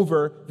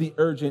over the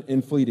urgent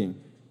and fleeting.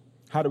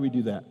 How do we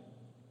do that?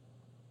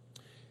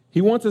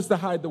 He wants us to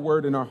hide the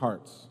word in our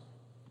hearts.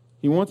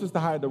 He wants us to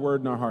hide the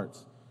word in our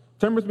hearts.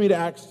 Turn with me to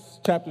Acts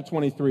chapter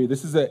 23.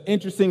 This is an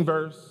interesting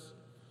verse.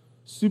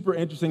 Super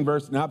interesting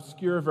verse, an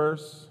obscure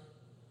verse.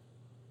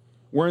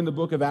 We're in the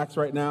book of Acts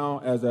right now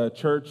as a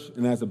church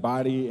and as a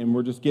body, and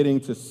we're just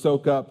getting to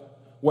soak up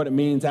what it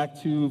means.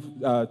 Act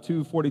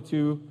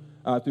 2:42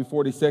 through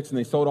 46, and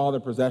they sold all their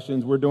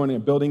possessions. We're doing a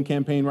building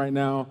campaign right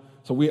now,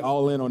 so we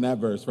all in on that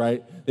verse,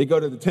 right? They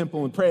go to the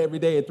temple and pray every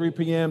day at 3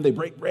 p.m. They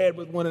break bread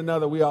with one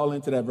another. We all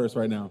into that verse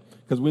right now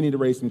because we need to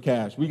raise some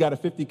cash. We got a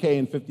 50K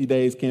in 50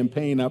 days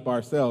campaign up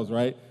ourselves,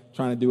 right?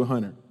 Trying to do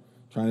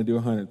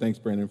 100. Thanks,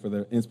 Brandon, for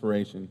the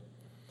inspiration.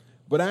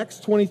 But Acts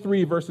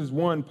 23, verses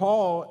 1,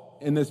 Paul,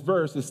 in this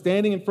verse, is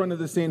standing in front of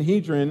the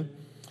Sanhedrin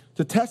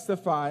to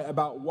testify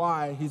about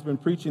why he's been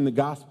preaching the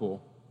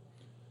gospel.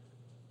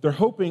 They're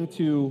hoping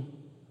to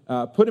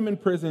put him in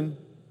prison,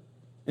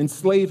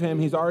 enslave him.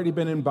 He's already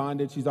been in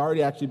bondage. He's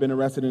already actually been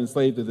arrested and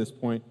enslaved at this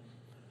point.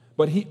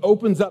 But he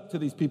opens up to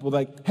these people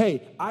like,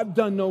 hey, I've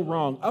done no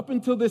wrong. Up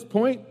until this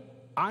point,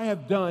 I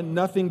have done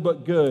nothing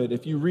but good,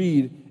 if you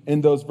read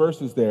in those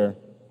verses there.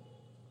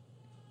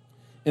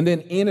 And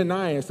then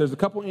Ananias, there's a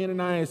couple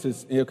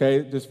Ananiases,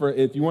 okay, just for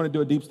if you want to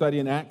do a deep study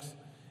in Acts.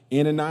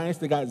 Ananias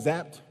that got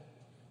zapped.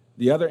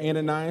 The other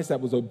Ananias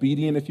that was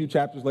obedient a few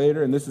chapters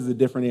later, and this is a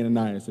different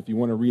Ananias if you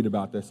want to read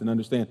about this and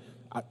understand.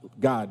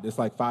 God, there's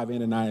like 5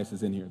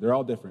 Ananiases in here. They're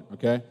all different,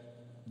 okay?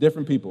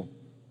 Different people.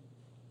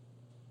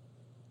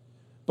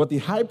 But the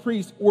high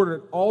priest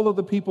ordered all of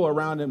the people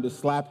around him to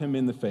slap him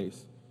in the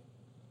face.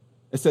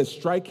 It says,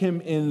 strike him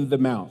in the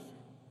mouth.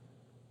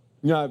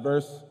 You know that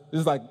verse?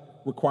 This is like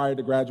required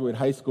to graduate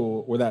high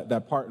school, or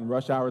that part in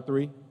Rush Hour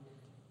 3,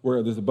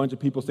 where there's a bunch of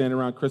people standing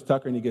around Chris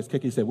Tucker and he gets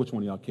kicked. He said, which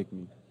one of y'all kicked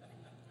me?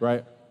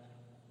 Right?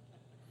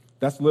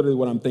 That's literally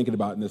what I'm thinking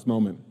about in this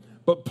moment.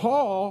 But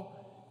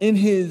Paul, in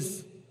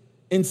his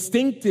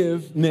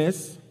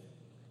instinctiveness,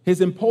 his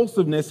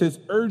impulsiveness, his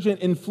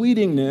urgent and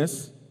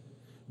fleetingness,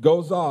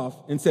 goes off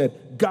and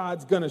said,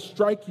 God's going to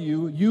strike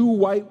you, you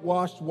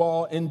whitewashed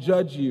wall, and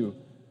judge you.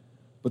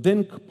 But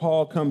then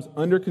Paul comes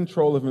under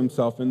control of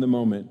himself in the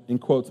moment and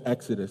quotes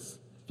Exodus.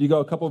 If you go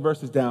a couple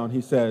verses down,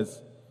 he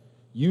says,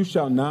 you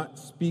shall not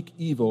speak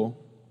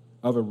evil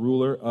of a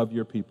ruler of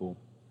your people.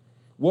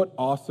 What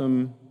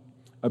awesome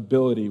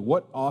ability,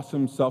 what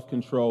awesome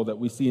self-control that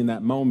we see in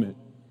that moment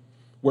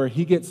where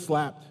he gets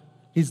slapped.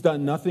 He's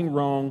done nothing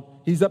wrong.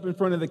 He's up in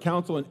front of the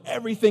council, and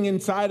everything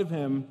inside of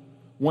him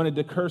wanted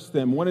to curse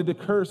them, wanted to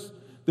curse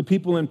the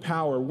people in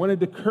power, wanted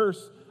to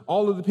curse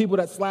all of the people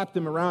that slapped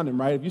him around him,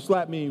 right? If you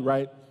slapped me,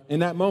 right, in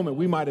that moment,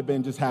 we might have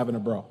been just having a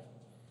brawl.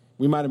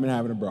 We might have been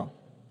having a brawl.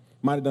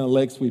 Might have done a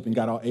leg sweep and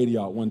got all 80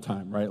 y'all at one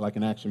time, right, like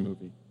an action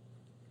movie.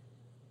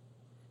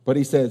 But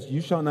he says,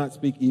 you shall not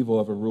speak evil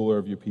of a ruler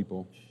of your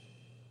people.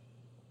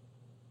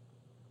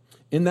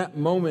 In that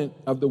moment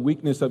of the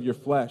weakness of your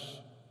flesh,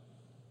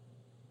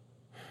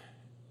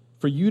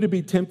 for you to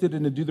be tempted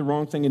and to do the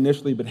wrong thing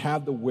initially, but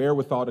have the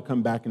wherewithal to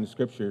come back into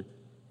Scripture.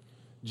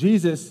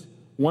 Jesus,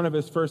 one of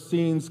his first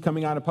scenes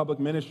coming out of public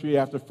ministry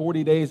after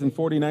 40 days and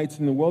 40 nights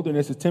in the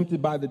wilderness, is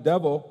tempted by the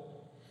devil.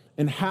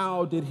 And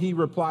how did he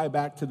reply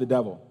back to the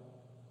devil?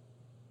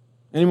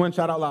 Anyone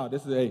shout out loud?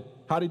 This is A.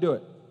 How did he do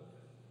it?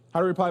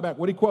 How did he reply back?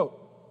 What did he quote?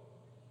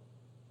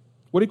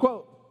 What did he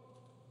quote?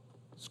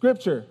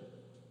 Scripture.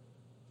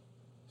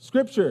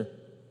 Scripture.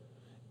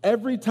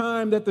 Every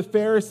time that the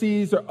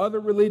Pharisees or other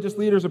religious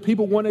leaders or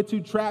people wanted to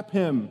trap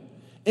him,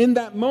 in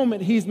that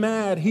moment, he's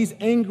mad, he's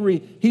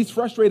angry, he's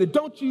frustrated.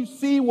 Don't you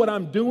see what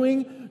I'm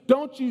doing?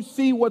 Don't you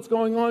see what's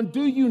going on?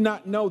 Do you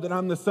not know that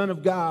I'm the Son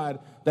of God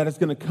that is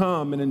going to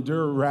come and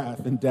endure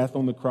wrath and death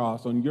on the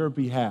cross on your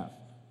behalf?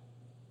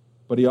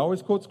 But he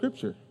always quotes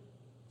Scripture.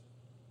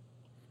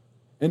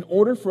 In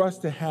order for us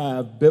to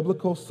have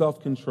biblical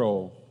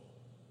self-control,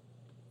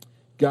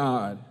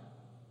 God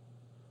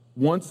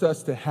wants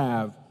us to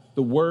have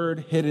the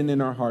word hidden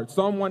in our heart.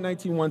 Psalm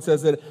 119:1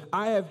 says that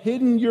I have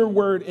hidden your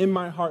word in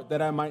my heart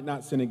that I might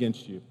not sin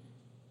against you.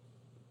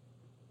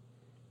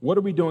 What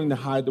are we doing to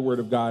hide the word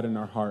of God in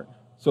our heart?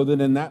 So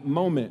that in that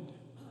moment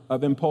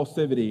of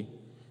impulsivity,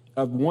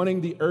 of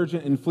wanting the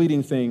urgent and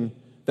fleeting thing,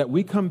 that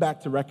we come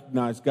back to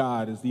recognize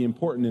God as the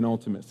important and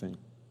ultimate thing.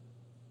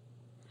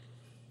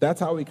 That's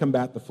how we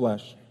combat the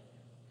flesh.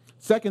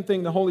 Second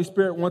thing the Holy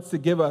Spirit wants to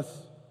give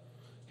us,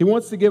 he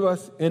wants to give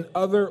us an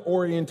other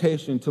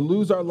orientation, to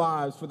lose our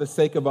lives for the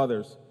sake of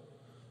others.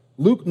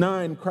 Luke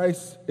 9,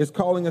 Christ is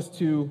calling us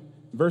to,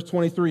 verse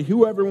 23,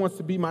 whoever wants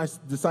to be my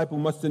disciple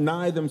must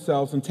deny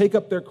themselves and take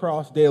up their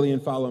cross daily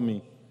and follow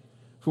me.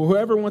 For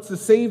whoever wants to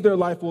save their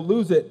life will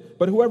lose it,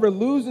 but whoever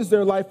loses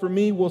their life for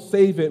me will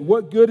save it.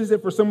 What good is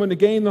it for someone to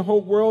gain the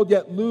whole world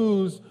yet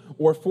lose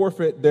or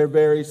forfeit their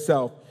very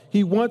self?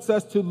 He wants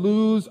us to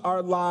lose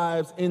our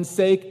lives in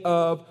sake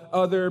of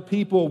other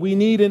people. We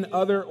need an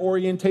other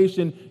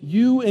orientation.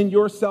 You and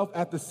yourself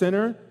at the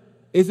center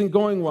isn't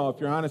going well if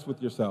you're honest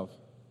with yourself.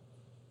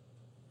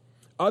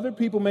 Other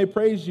people may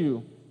praise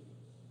you.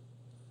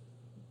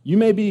 You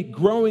may be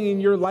growing in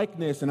your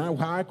likeness, and how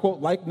I quote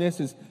likeness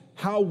is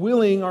how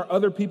willing are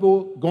other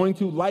people going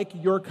to like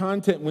your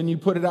content when you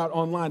put it out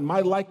online? My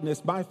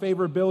likeness, my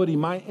favorability,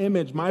 my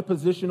image, my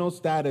positional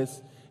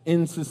status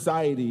in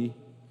society.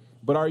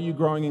 But are you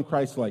growing in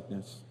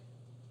Christ-likeness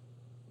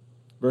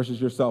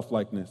versus your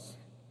self-likeness?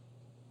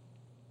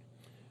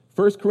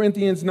 1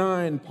 Corinthians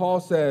 9, Paul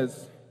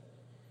says,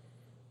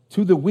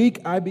 to the weak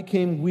I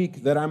became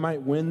weak that I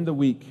might win the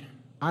weak.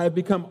 I have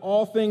become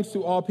all things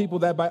to all people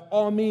that by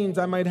all means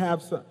I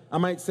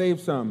might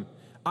save some.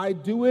 I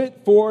do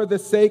it for the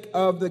sake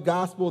of the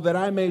gospel that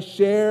I may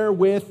share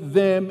with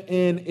them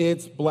in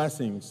its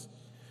blessings.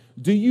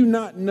 Do you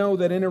not know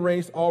that in a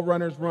race all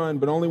runners run,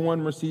 but only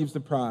one receives the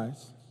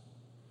prize?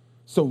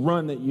 So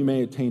run that you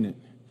may attain it.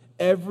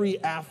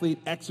 Every athlete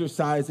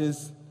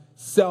exercises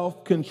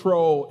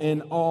self-control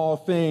in all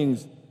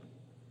things.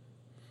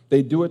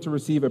 They do it to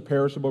receive a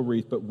perishable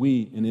wreath, but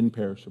we an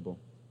imperishable.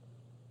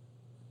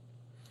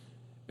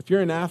 If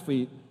you're an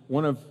athlete,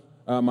 one of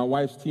my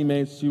wife's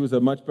teammates, she was a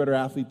much better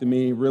athlete than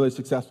me, really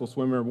successful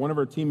swimmer. One of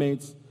her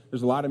teammates,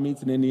 there's a lot of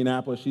meets in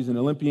Indianapolis. She's an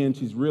Olympian.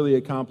 She's really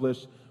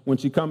accomplished. When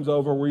she comes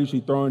over, we're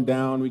usually throwing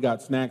down. We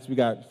got snacks. We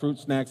got fruit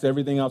snacks,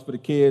 everything else for the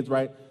kids,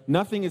 right?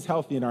 Nothing is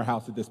healthy in our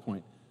house at this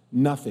point.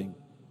 Nothing.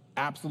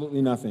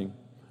 Absolutely nothing.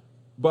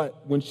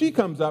 But when she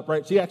comes up,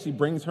 right, she actually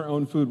brings her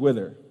own food with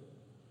her.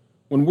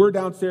 When we're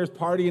downstairs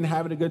partying,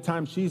 having a good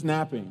time, she's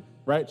napping,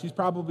 right? She's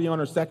probably on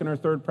her second or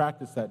third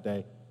practice that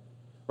day,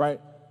 right?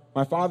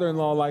 My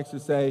father-in-law likes to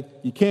say,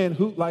 you can't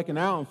hoot like an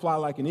owl and fly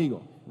like an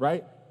eagle,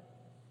 right?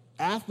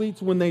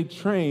 Athletes, when they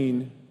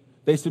train,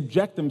 they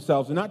subject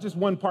themselves, and not just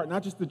one part,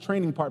 not just the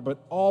training part,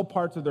 but all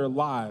parts of their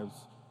lives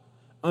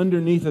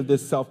underneath of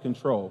this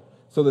self-control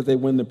so that they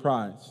win the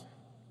prize.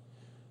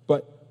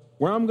 But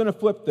where I'm going to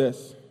flip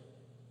this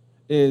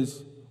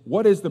is,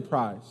 what is the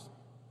prize?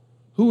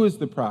 Who is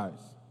the prize?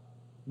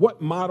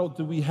 What model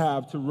do we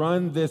have to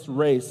run this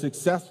race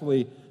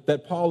successfully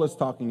that Paul is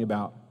talking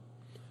about?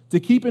 To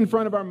keep in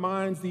front of our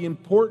minds the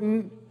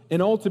important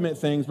and ultimate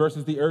things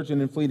versus the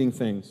urgent and fleeting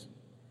things.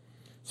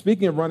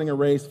 Speaking of running a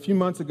race, a few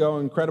months ago,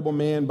 an incredible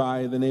man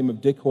by the name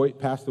of Dick Hoyt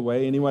passed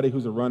away. Anybody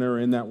who's a runner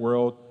in that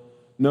world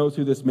knows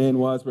who this man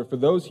was. But for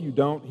those who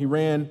don't, he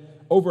ran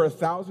over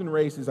 1,000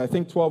 races, I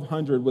think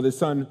 1,200, with his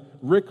son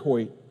Rick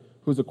Hoyt,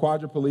 who's a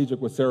quadriplegic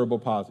with cerebral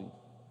palsy.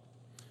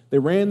 They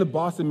ran the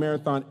Boston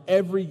Marathon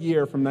every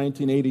year from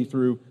 1980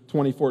 through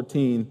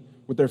 2014,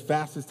 with their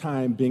fastest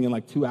time being in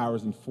like 2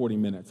 hours and 40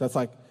 minutes. That's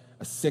like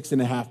a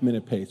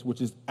 6.5-minute pace,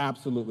 which is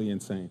absolutely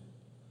insane.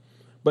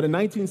 But in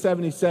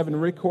 1977,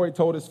 Rick Hoyt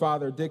told his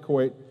father, Dick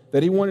Hoyt,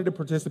 that he wanted to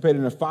participate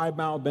in a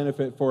 5-mile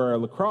benefit for a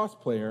lacrosse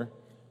player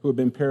who had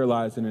been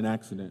paralyzed in an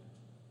accident.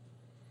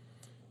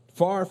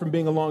 Far from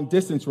being a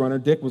long-distance runner,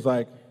 Dick was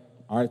like,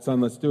 all right, son,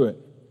 let's do it.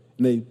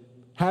 And they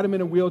had him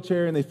in a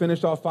wheelchair, and they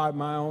finished all 5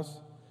 miles,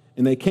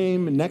 and they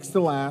came next to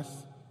last,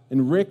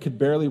 and Rick could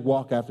barely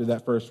walk after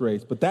that first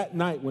race. But that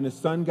night, when his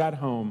son got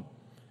home,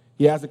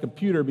 he has a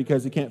computer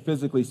because he can't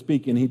physically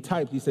speak, and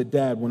he said,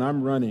 Dad, when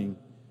I'm running,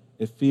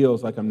 it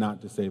feels like I'm not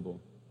disabled.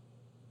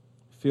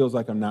 It feels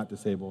like I'm not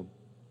disabled.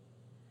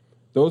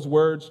 Those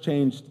words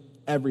changed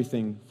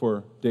everything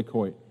for Dick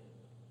Hoyt.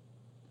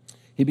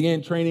 He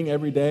began training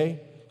every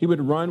day. He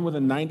would run with a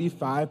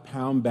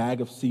 95-pound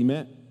bag of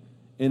cement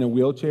in a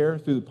wheelchair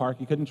through the park.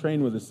 He couldn't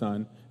train with his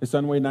son. His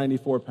son weighed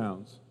 94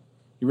 pounds.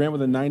 He ran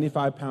with a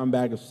 95-pound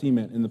bag of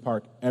cement in the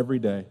park every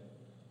day.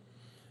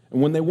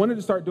 And when they wanted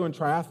to start doing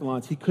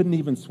triathlons, he couldn't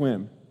even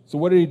swim. So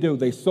what did he do?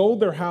 They sold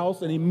their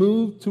house, and he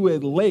moved to a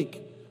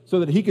lake so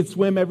that he could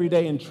swim every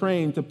day and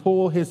train to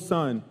pull his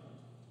son.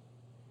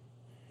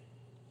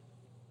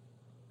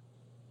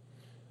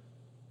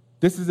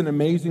 This is an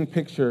amazing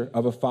picture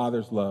of a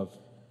father's love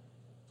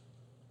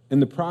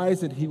and the prize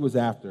that he was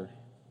after.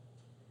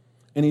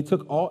 And he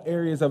took all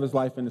areas of his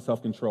life into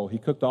self-control. He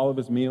cooked all of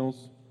his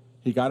meals.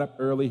 He got up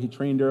early. He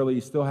trained early.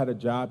 He still had a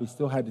job. He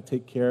still had to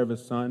take care of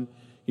his son.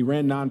 He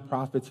ran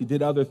nonprofits. He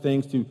did other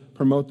things to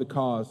promote the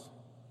cause.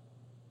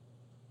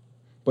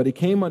 But he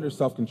came under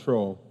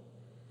self-control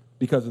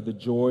because of the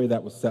joy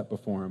that was set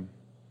before him.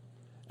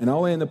 And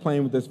I'll end the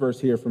plane with this verse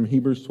here from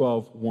Hebrews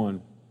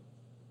 12:1.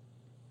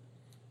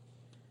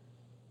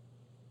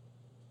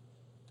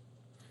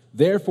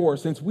 Therefore,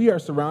 since we are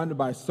surrounded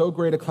by so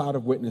great a cloud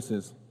of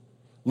witnesses,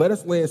 let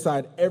us lay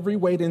aside every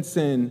weight and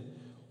sin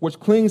which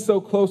clings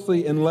so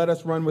closely, and let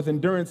us run with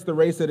endurance the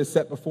race that is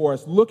set before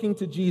us, looking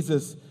to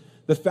Jesus,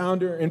 the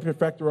founder and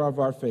perfecter of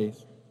our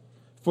faith.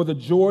 For the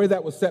joy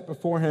that was set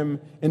before him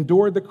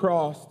endured the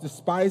cross,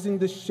 despising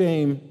the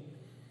shame,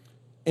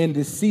 and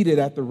is seated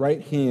at the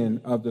right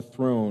hand of the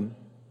throne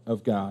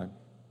of God.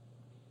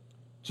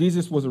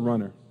 Jesus was a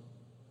runner.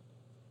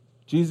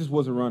 Jesus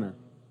was a runner.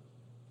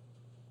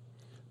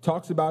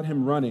 Talks about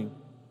him running,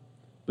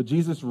 but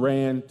Jesus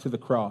ran to the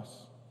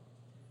cross.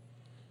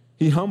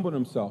 He humbled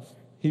himself.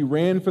 He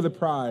ran for the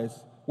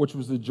prize, which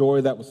was the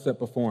joy that was set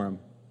before him.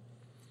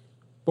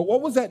 But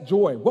what was that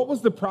joy? What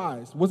was the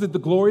prize? Was it the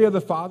glory of the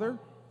Father?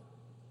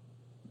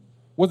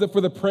 Was it for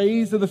the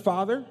praise of the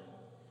Father?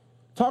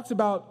 Talks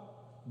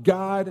about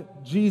God,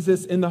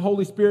 Jesus, and the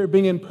Holy Spirit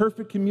being in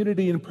perfect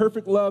community and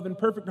perfect love and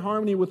perfect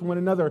harmony with one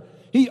another.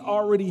 He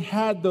already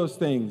had those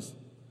things.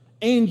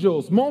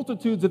 Angels,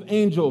 multitudes of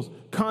angels,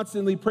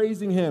 constantly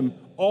praising him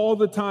all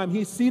the time.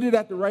 He's seated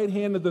at the right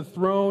hand of the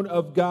throne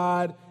of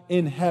God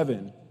in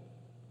heaven.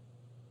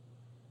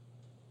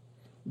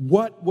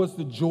 What was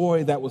the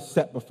joy that was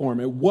set before him?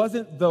 It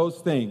wasn't those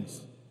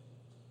things.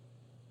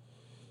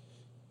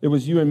 It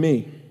was you and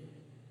me.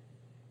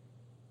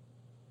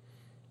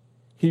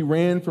 He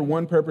ran for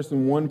one purpose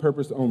and one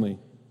purpose only,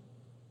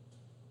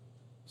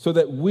 so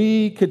that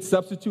we could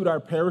substitute our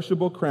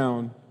perishable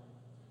crown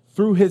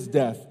through his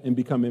death and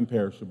become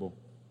imperishable.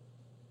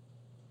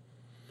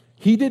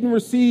 He didn't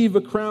receive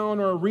a crown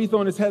or a wreath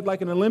on his head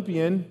like an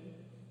Olympian.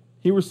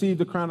 He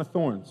received a crown of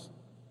thorns.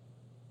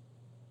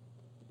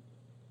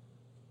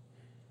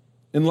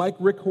 And like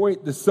Rick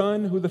Hoyt, the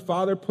son who the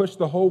Father pushed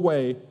the whole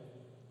way,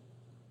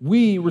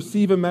 we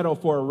receive a medal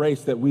for a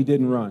race that we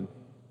didn't run.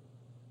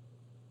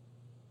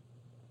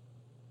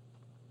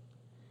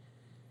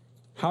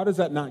 How does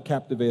that not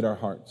captivate our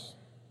hearts,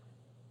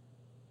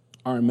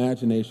 our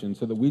imagination,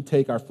 so that we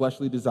take our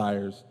fleshly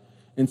desires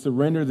and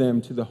surrender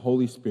them to the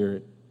Holy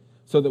Spirit,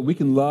 so that we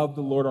can love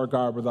the Lord our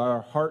God with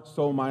our heart,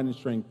 soul, mind, and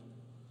strength,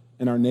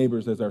 and our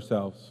neighbors as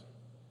ourselves?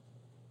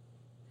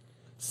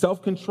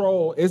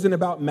 Self-control isn't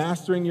about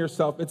mastering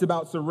yourself. It's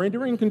about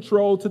surrendering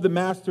control to the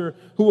master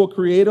who will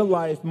create a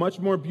life much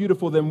more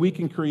beautiful than we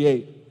can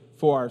create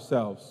for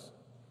ourselves.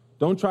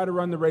 Don't try to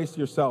run the race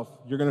yourself.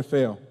 You're going to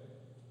fail.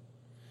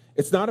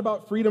 It's not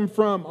about freedom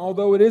from,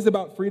 although it is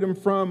about freedom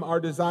from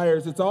our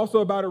desires. It's also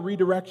about a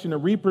redirection, a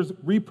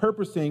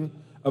repurposing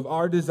of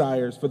our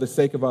desires for the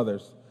sake of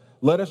others.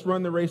 Let us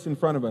run the race in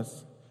front of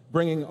us,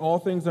 bringing all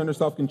things under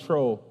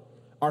self-control.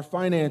 Our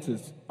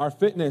finances, our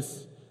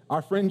fitness,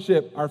 our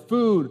friendship, our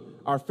food,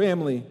 our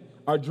family,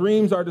 our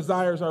dreams, our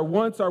desires, our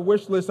wants, our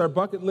wish list, our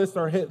bucket list,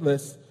 our hit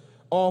list,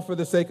 all for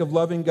the sake of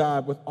loving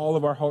God with all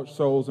of our hearts,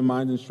 souls, and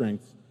minds and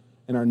strengths,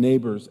 and our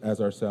neighbors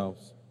as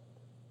ourselves.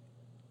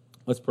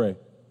 Let's pray.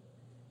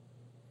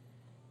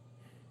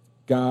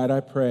 God, I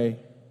pray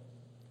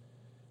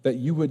that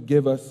you would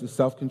give us the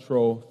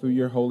self-control through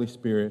your Holy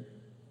Spirit,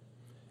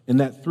 and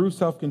that through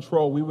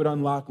self-control we would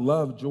unlock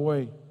love,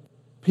 joy,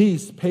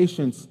 peace,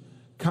 patience,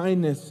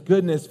 kindness,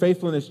 goodness,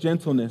 faithfulness,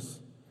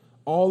 gentleness,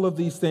 all of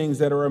these things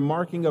that are a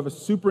marking of a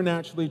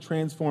supernaturally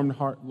transformed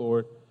heart,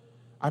 Lord.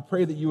 I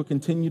pray that you would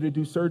continue to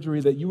do surgery,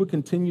 that you would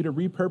continue to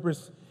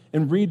repurpose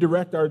and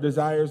redirect our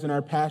desires and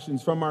our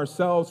passions from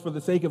ourselves for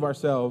the sake of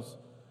ourselves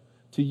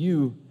to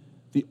you,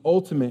 the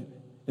ultimate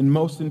and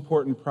most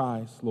important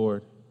prize,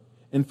 Lord.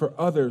 And for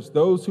others,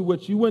 those who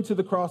which you went to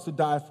the cross to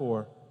die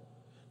for,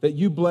 that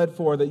you bled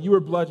for, that you were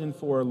bludgeoned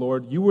for,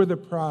 Lord. You were the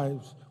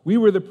prize. We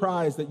were the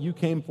prize that you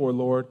came for,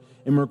 Lord,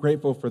 and we're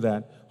grateful for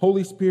that.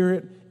 Holy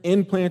Spirit,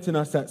 implant in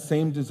us that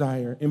same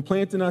desire.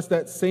 Implant in us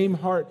that same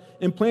heart.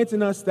 Implant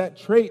in us that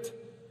trait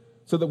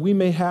so that we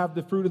may have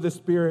the fruit of the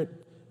Spirit.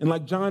 And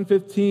like John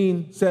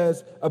 15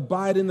 says,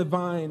 abide in the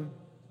vine.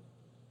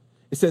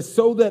 It says,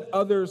 so that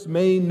others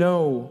may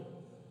know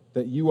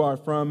that you are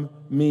from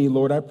me,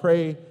 Lord. I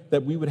pray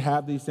that we would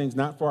have these things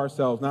not for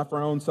ourselves, not for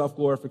our own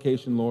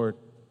self-glorification, Lord,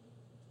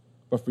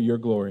 but for your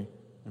glory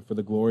and for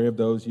the glory of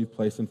those you've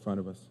placed in front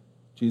of us.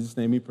 In Jesus'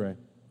 name we pray.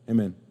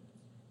 Amen.